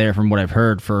experience there from what I've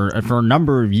heard for a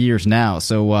number of years now.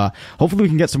 So hopefully we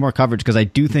can get some more coverage, because I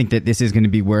do think that this is going to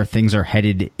be where things are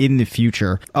headed in the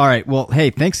future. All right. Well, hey,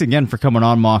 thanks again for coming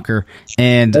on, Mocker.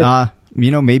 And,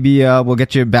 maybe we'll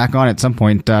get you back on at some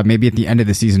point, maybe at the end of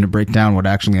the season, to break down what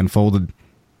actually unfolded.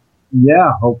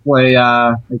 Yeah, hopefully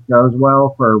it goes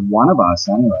well for one of us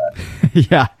anyway.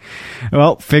 Yeah.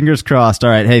 Well, fingers crossed. All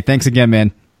right. Hey, thanks again,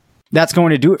 man. That's going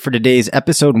to do it for today's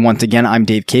episode. Once again, I'm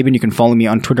Dave Cabin. You can follow me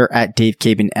on Twitter at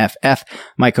DaveCabinFF.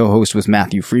 My co-host was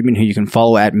Matthew Friedman, who you can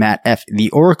follow at Matt F. The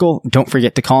Oracle. Don't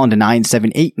forget to call into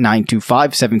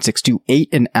 978-925-7628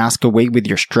 and ask away with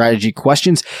your strategy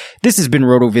questions. This has been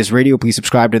RotoViz Radio. Please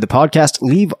subscribe to the podcast,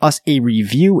 leave us a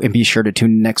review, and be sure to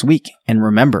tune in next week. And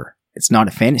remember, it's not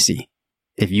a fantasy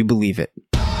if you believe it.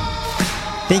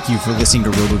 Thank you for listening to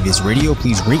RotoViz Radio.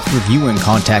 Please rate, review, and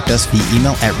contact us via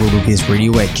email at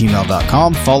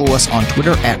rotovizradio@gmail.com. Follow us on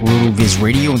Twitter at RotoViz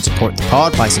Radio and support the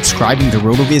pod by subscribing to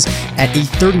RotoViz at a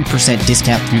 30%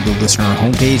 discount through the listener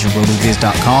homepage at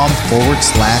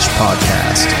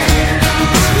rotoviz.com/podcast.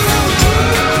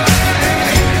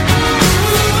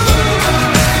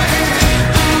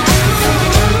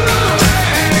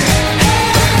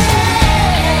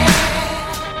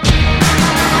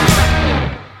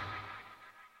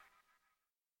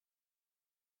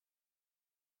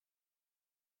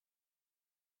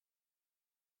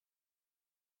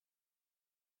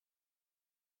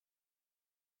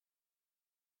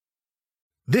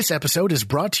 This episode is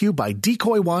brought to you by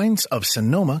Decoy Wines of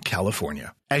Sonoma,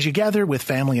 California. As you gather with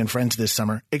family and friends this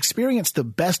summer, experience the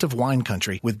best of wine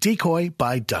country with Decoy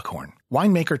by Duckhorn.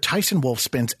 Winemaker Tyson Wolf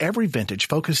spends every vintage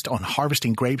focused on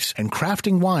harvesting grapes and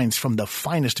crafting wines from the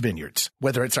finest vineyards.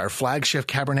 Whether it's our flagship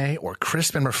Cabernet or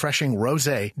crisp and refreshing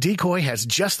Rosé, Decoy has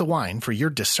just the wine for your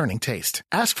discerning taste.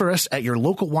 Ask for us at your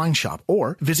local wine shop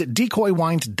or visit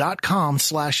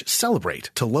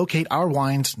decoywines.com/celebrate to locate our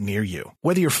wines near you.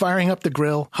 Whether you're firing up the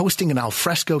grill, hosting an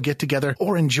alfresco get-together,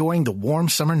 or enjoying the warm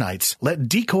summer nights, let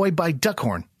Decoy by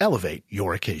Duckhorn elevate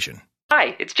your occasion.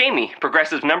 Hi, it's Jamie,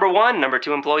 Progressive's #1,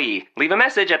 #2 employee. Leave a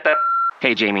message at the...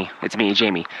 Hey, Jamie, it's me,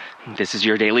 Jamie. This is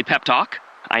your daily pep talk.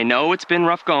 I know it's been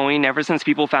rough going ever since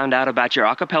people found out about your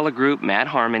a cappella group, Mad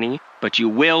Harmony, but you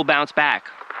will bounce back.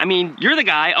 I mean, you're the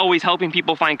guy always helping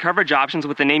people find coverage options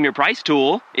with the Name Your Price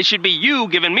tool. It should be you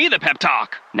giving me the pep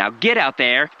talk. Now get out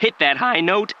there, hit that high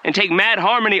note, and take Mad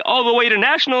Harmony all the way to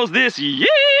nationals this year!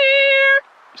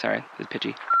 Sorry, this is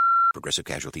pitchy. Progressive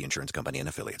Casualty Insurance Company and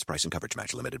Affiliates. Price and coverage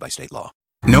match limited by state law.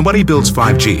 Nobody builds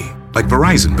 5G like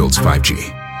Verizon builds 5G.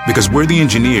 Because we're the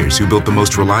engineers who built the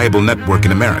most reliable network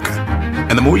in America.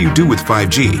 And the more you do with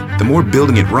 5G, the more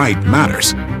building it right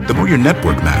matters. The more your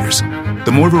network matters.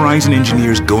 The more Verizon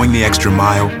engineers going the extra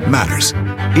mile matters.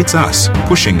 It's us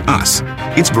pushing us.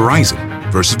 It's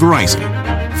Verizon versus Verizon.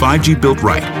 5G built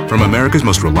right from America's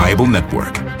most reliable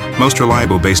network. Most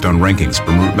reliable based on rankings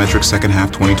from RootMetrics second half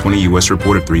 2020 U.S.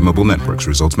 report of 3 mobile networks.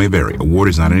 Results may vary. Award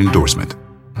is not an endorsement.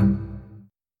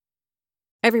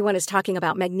 Everyone is talking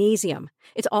about magnesium.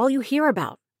 It's all you hear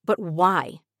about. But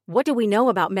why? What do we know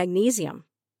about magnesium?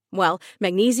 Well,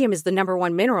 magnesium is the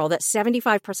 #1 mineral that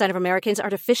 75% of Americans are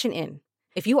deficient in.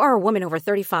 If you are a woman over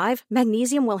 35,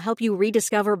 magnesium will help you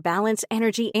rediscover balance,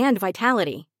 energy, and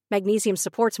vitality. Magnesium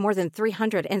supports more than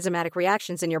 300 enzymatic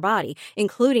reactions in your body,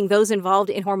 including those involved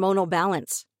in hormonal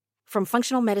balance. From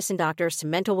functional medicine doctors to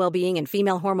mental well-being and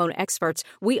female hormone experts,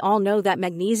 we all know that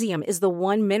magnesium is the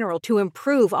one mineral to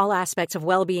improve all aspects of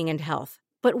well-being and health.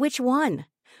 But which one?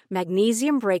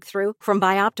 Magnesium Breakthrough from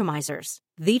Bioptimizers,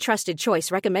 the trusted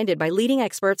choice recommended by leading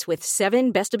experts with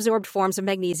 7 best-absorbed forms of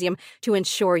magnesium to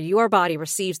ensure your body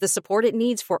receives the support it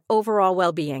needs for overall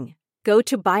well-being. Go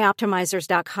to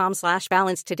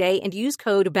bioptimizers.com/balance today and use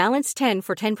code BALANCE10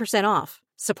 for 10% off.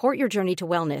 Support your journey to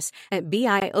wellness at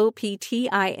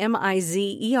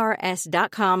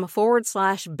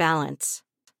bioptimizers.com/balance.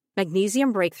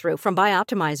 Magnesium Breakthrough from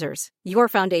Bioptimizers, your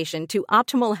foundation to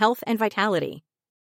optimal health and vitality.